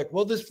 going back,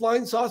 well, this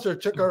flying saucer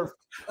took our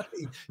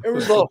money.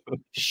 Everyone's all,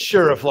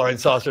 sure, a flying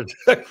saucer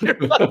took your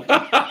money.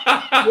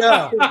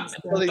 Yeah.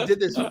 So they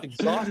did this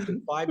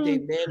exhausting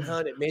 5-day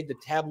manhunt. It made the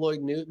tabloid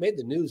news, made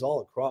the news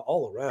all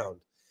around.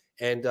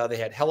 And they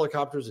had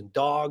helicopters and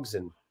dogs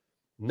and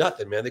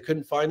nothing, man. They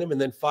couldn't find him. And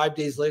then 5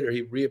 days later,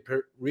 he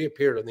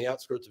reappeared on the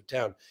outskirts of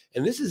town.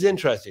 And this is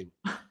interesting.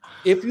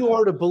 If you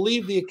are to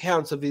believe the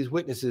accounts of these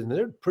witnesses, and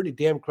they're pretty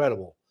damn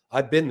credible.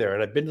 I've been there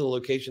and I've been to the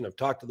location. I've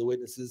talked to the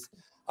witnesses.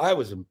 I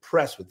was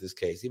impressed with this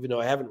case, even though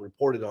I haven't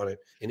reported on it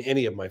in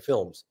any of my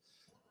films.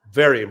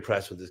 Very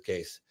impressed with this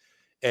case.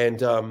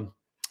 And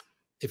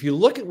if you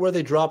look at where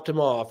they dropped him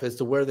off as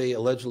to where they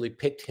allegedly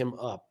picked him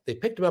up, they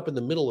picked him up in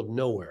the middle of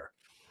nowhere.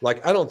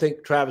 Like, I don't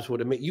think Travis would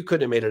have you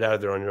couldn't have made it out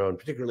of there on your own,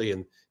 particularly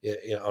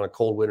on a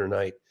cold winter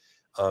night.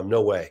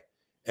 No way.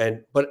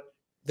 But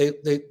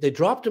they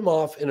dropped him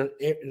off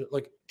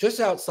like just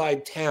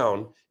outside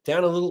town,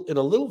 down in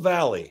a little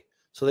valley.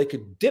 So they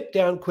could dip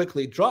down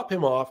quickly, drop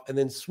him off, and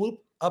then swoop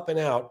up and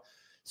out.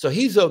 So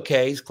he's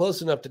okay. He's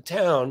close enough to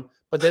town,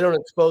 but they don't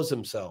expose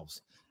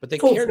themselves. But they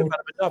cared about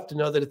him enough to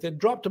know that if they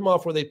dropped him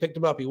off where they picked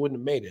him up, he wouldn't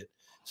have made it.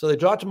 So they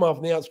dropped him off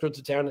in the outskirts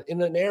of town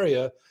in an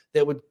area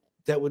that would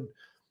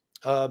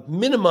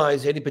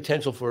minimize any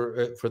potential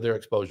for their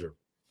exposure.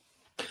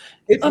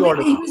 He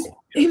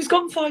was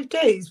gone 5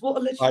 days. What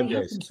allegedly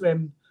happened to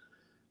him?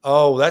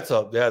 Oh, I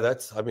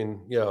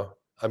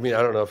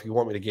don't know if you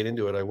want me to get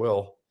into it, I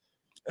will.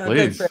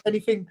 Please. For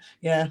anything,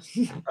 yeah.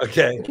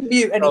 Okay.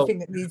 Mute anything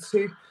that needs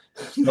to.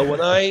 So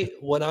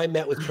when I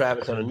met with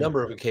Travis on a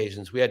number of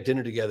occasions, we had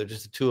dinner together,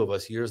 just the two of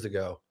us years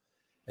ago,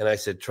 and I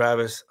said,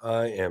 Travis,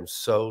 I am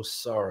so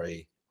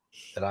sorry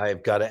that I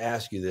have got to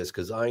ask you this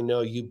because I know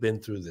you've been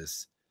through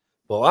this.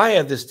 Well, I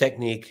have this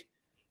technique.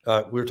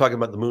 We were talking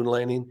about the moon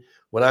landing.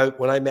 When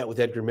I met with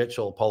Edgar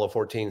Mitchell, Apollo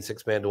 14,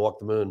 sixth man to walk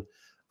the moon,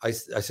 I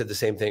said the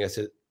same thing. I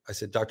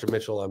said, Dr.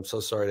 Mitchell, I'm so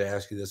sorry to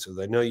ask you this because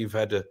I know you've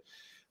had to,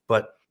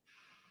 but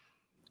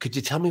could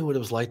you tell me what it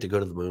was like to go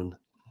to the moon?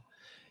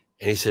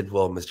 And he said,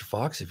 well, Mr.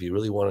 Fox, if you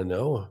really want to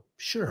know,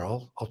 sure,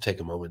 I'll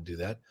take a moment and do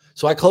that.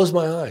 So I closed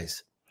my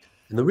eyes.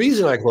 And the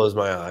reason I closed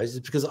my eyes is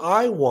because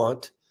I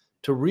want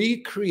to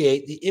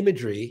recreate the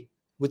imagery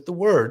with the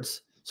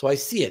words. So I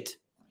see it.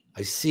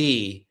 I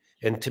see.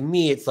 And to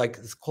me, it's like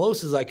as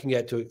close as I can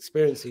get to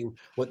experiencing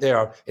what they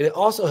are. And it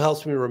also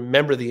helps me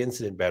remember the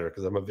incident better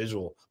because I'm a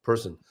visual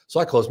person.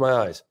 So I closed my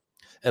eyes.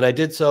 And I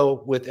did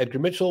so with Edgar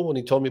Mitchell when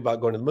he told me about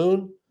going to the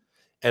moon.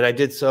 And I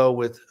did so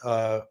with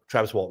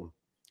Travis Walton.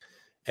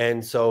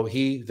 And so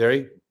he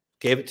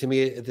gave it to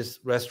me at this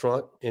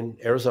restaurant in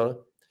Arizona.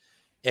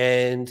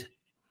 And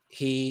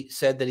he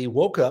said that he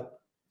woke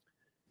up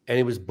and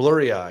he was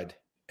blurry-eyed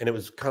and it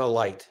was kind of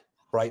light,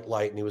 bright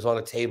light. And he was on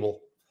a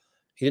table.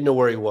 He didn't know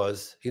where he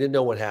was. He didn't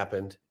know what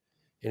happened.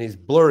 And he's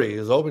blurry. He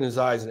was opening his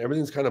eyes and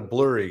everything's kind of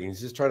blurry.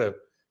 He's just trying to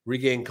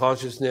regain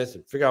consciousness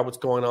and figure out what's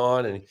going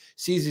on. And he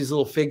sees these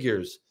little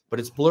figures, but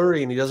it's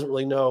blurry and he doesn't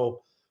really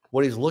know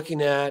what he's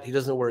looking at. He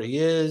doesn't know where he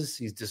is.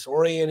 He's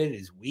disoriented.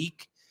 He's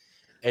weak.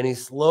 And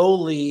his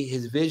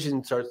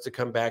vision starts to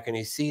come back and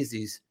he sees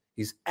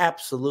he's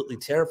absolutely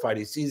terrified.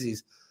 He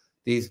sees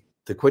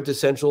the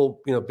quintessential,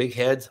 big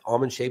heads,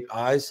 almond-shaped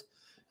eyes,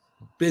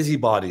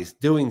 busybodies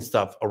doing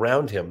stuff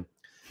around him.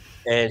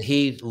 And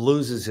he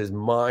loses his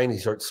mind. He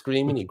starts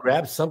screaming. He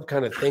grabs some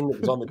kind of thing that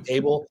was on the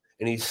table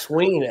and he's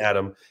swinging at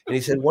him. And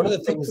he said one of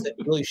the things that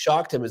really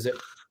shocked him is that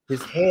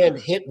his hand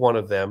hit one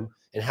of them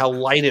and how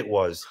light it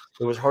was.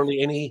 There was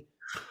hardly any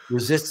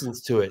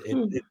resistance to it.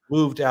 It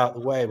moved out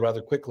of the way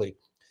rather quickly.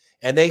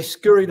 And they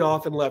scurried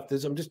off and left.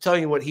 I'm just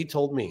telling you what he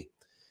told me.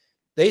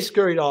 They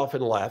scurried off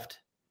and left.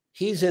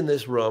 He's in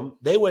this room.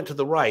 They went to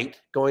the right,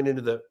 going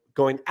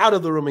out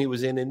of the room he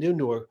was in and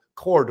into a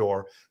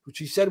corridor, which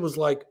he said was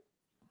like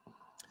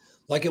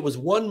it was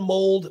one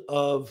mold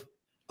of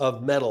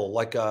metal,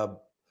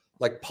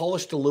 like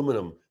polished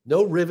aluminum,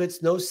 no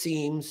rivets, no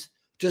seams,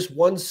 just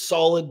one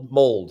solid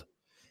mold.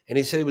 And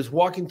he said he was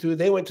walking through.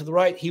 They went to the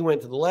right, he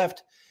went to the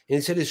left, and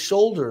he said his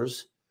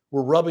shoulders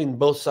were rubbing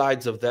both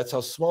sides of that's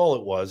how small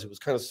it was. It was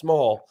kind of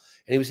small,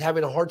 and he was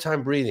having a hard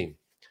time breathing.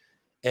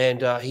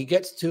 And he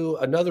gets to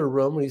another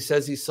room, and he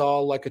says he saw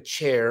like a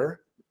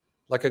chair,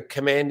 like a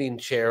commanding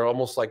chair,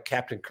 almost like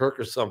Captain Kirk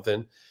or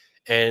something.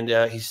 And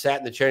he sat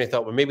in the chair, and he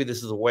thought, well, maybe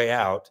this is a way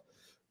out.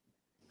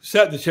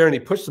 Sat in the chair, and he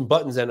pushed some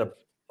buttons, and a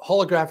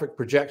holographic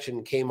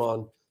projection came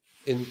on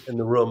in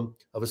the room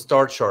of a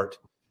star chart.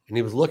 And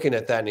he was looking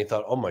at that, and he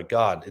thought, oh, my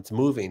God, it's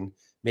moving.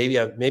 Maybe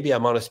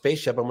I'm on a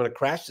spaceship. I'm going to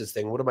crash this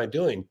thing. What am I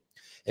doing?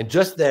 And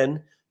just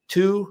then,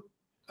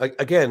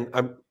 again,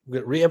 I'm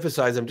going to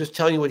reemphasize, I'm just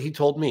telling you what he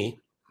told me.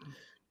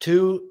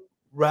 Two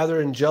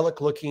rather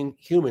angelic-looking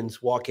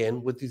humans walk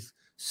in with these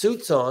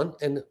suits on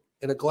and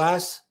a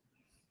glass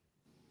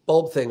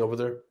bulb thing over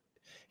there.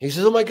 He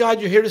says, oh, my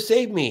God, you're here to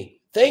save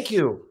me. Thank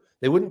you.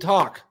 They wouldn't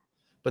talk,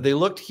 but they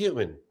looked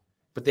human.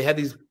 But they had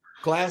these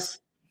glass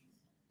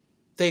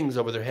things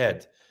over their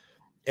head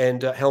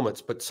and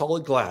helmets, but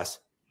solid glass.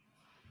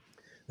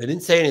 They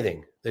didn't say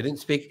anything. They didn't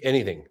speak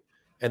anything.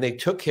 And they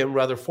took him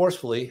rather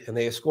forcefully, and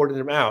they escorted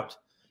him out.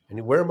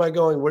 And where am I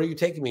going? Where are you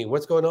taking me?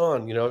 What's going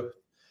on? You know,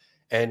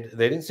 and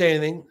they didn't say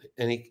anything.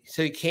 And he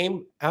said he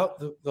came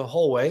out the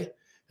hallway,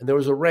 and there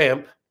was a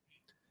ramp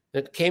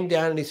that came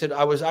down. And he said,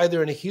 I was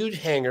either in a huge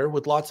hangar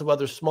with lots of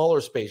other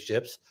smaller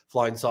spaceships,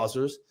 flying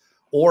saucers,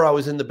 or I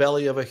was in the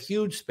belly of a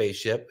huge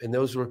spaceship. And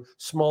those were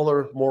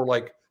smaller, more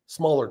like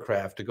smaller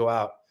craft to go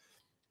out.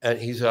 And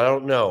he said, I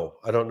don't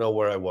know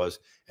where I was.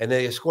 And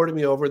they escorted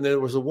me over, and there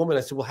was a woman.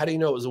 I said, well, how do you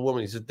know it was a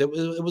woman? He said, it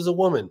was a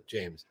woman,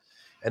 James.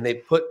 And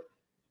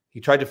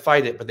he tried to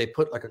fight it, but they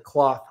put like a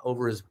cloth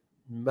over his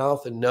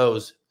mouth and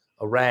nose,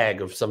 a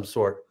rag of some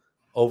sort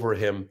over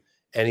him.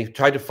 And he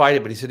tried to fight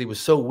it, but he said he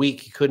was so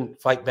weak, he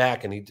couldn't fight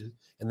back. And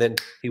then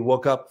he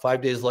woke up 5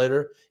 days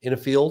later in a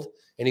field,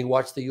 and he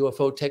watched the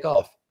UFO take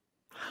off.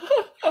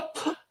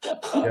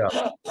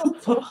 Yeah.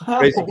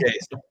 Crazy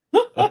case.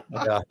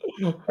 Yeah,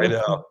 I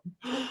know.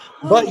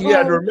 But you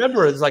got to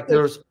remember, it's like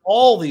there's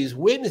all these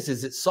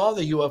witnesses that saw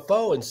the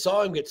UFO and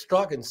saw him get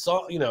struck and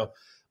saw,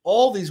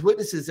 all these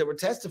witnesses that were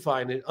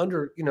testifying and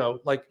under,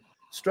 like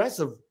stress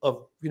of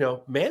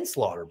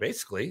manslaughter,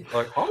 basically,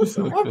 like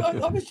homicide.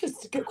 I was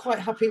just quite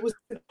happy it was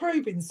a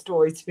probing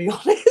story, to be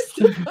honest.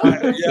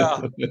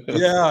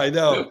 Yeah, I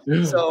know.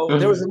 So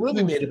there was a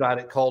movie made about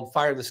it called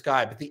Fire in the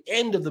Sky, but the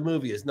end of the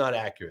movie is not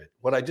accurate.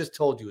 What I just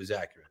told you is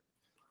accurate.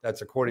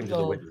 That's according to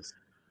the witness.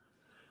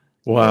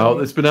 Wow,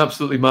 it's been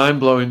absolutely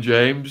mind-blowing,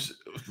 James.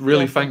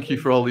 Really, thank you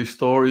for all these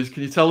stories.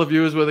 Can you tell the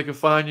viewers where they can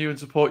find you and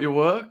support your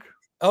work?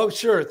 Oh,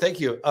 sure. Thank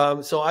you.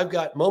 So I've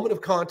got Moment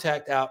of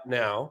Contact out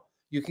now.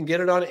 You can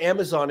get it on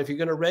Amazon. If you're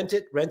going to rent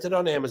it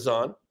on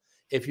Amazon.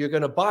 If you're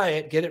going to buy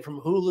it, get it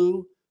from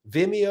Hulu,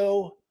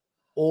 Vimeo,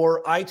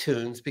 or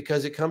iTunes,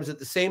 because it comes at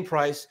the same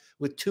price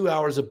with 2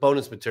 hours of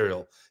bonus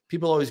material.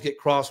 People always get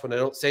cross when I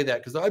don't say that,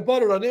 because I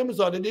bought it on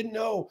Amazon. I didn't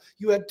know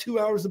you had 2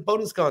 hours of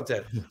bonus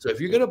content. So if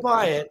you're going to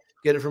buy it,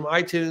 get it from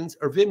iTunes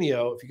or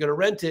Vimeo. If you're going to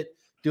rent it,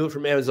 do it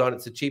from Amazon.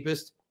 It's the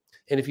cheapest.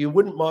 And if you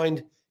wouldn't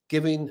mind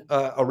giving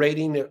a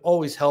rating, it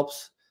always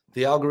helps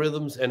the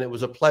algorithms. And it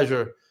was a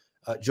pleasure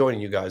joining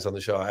you guys on the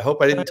show. I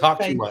hope I didn't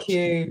talk too much. Thank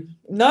you.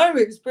 No,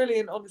 it was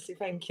brilliant. Honestly,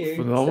 thank you.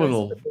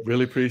 Phenomenal.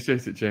 Really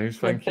appreciate it, James.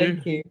 Thank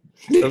you.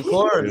 Of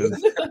course.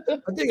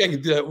 I think I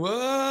can do it.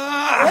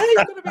 Yeah,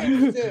 you're gonna be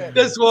able to do it.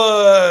 This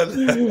one.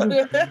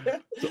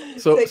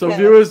 So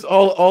viewers,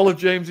 all of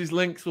James's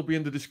links will be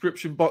in the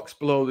description box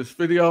below this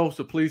video.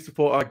 So please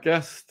support our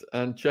guest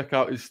and check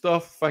out his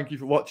stuff. Thank you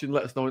for watching.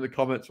 Let us know in the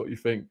comments what you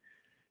think.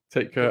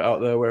 Take care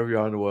out there wherever you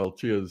are in the world.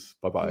 Cheers.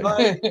 Bye-bye.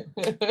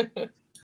 Bye.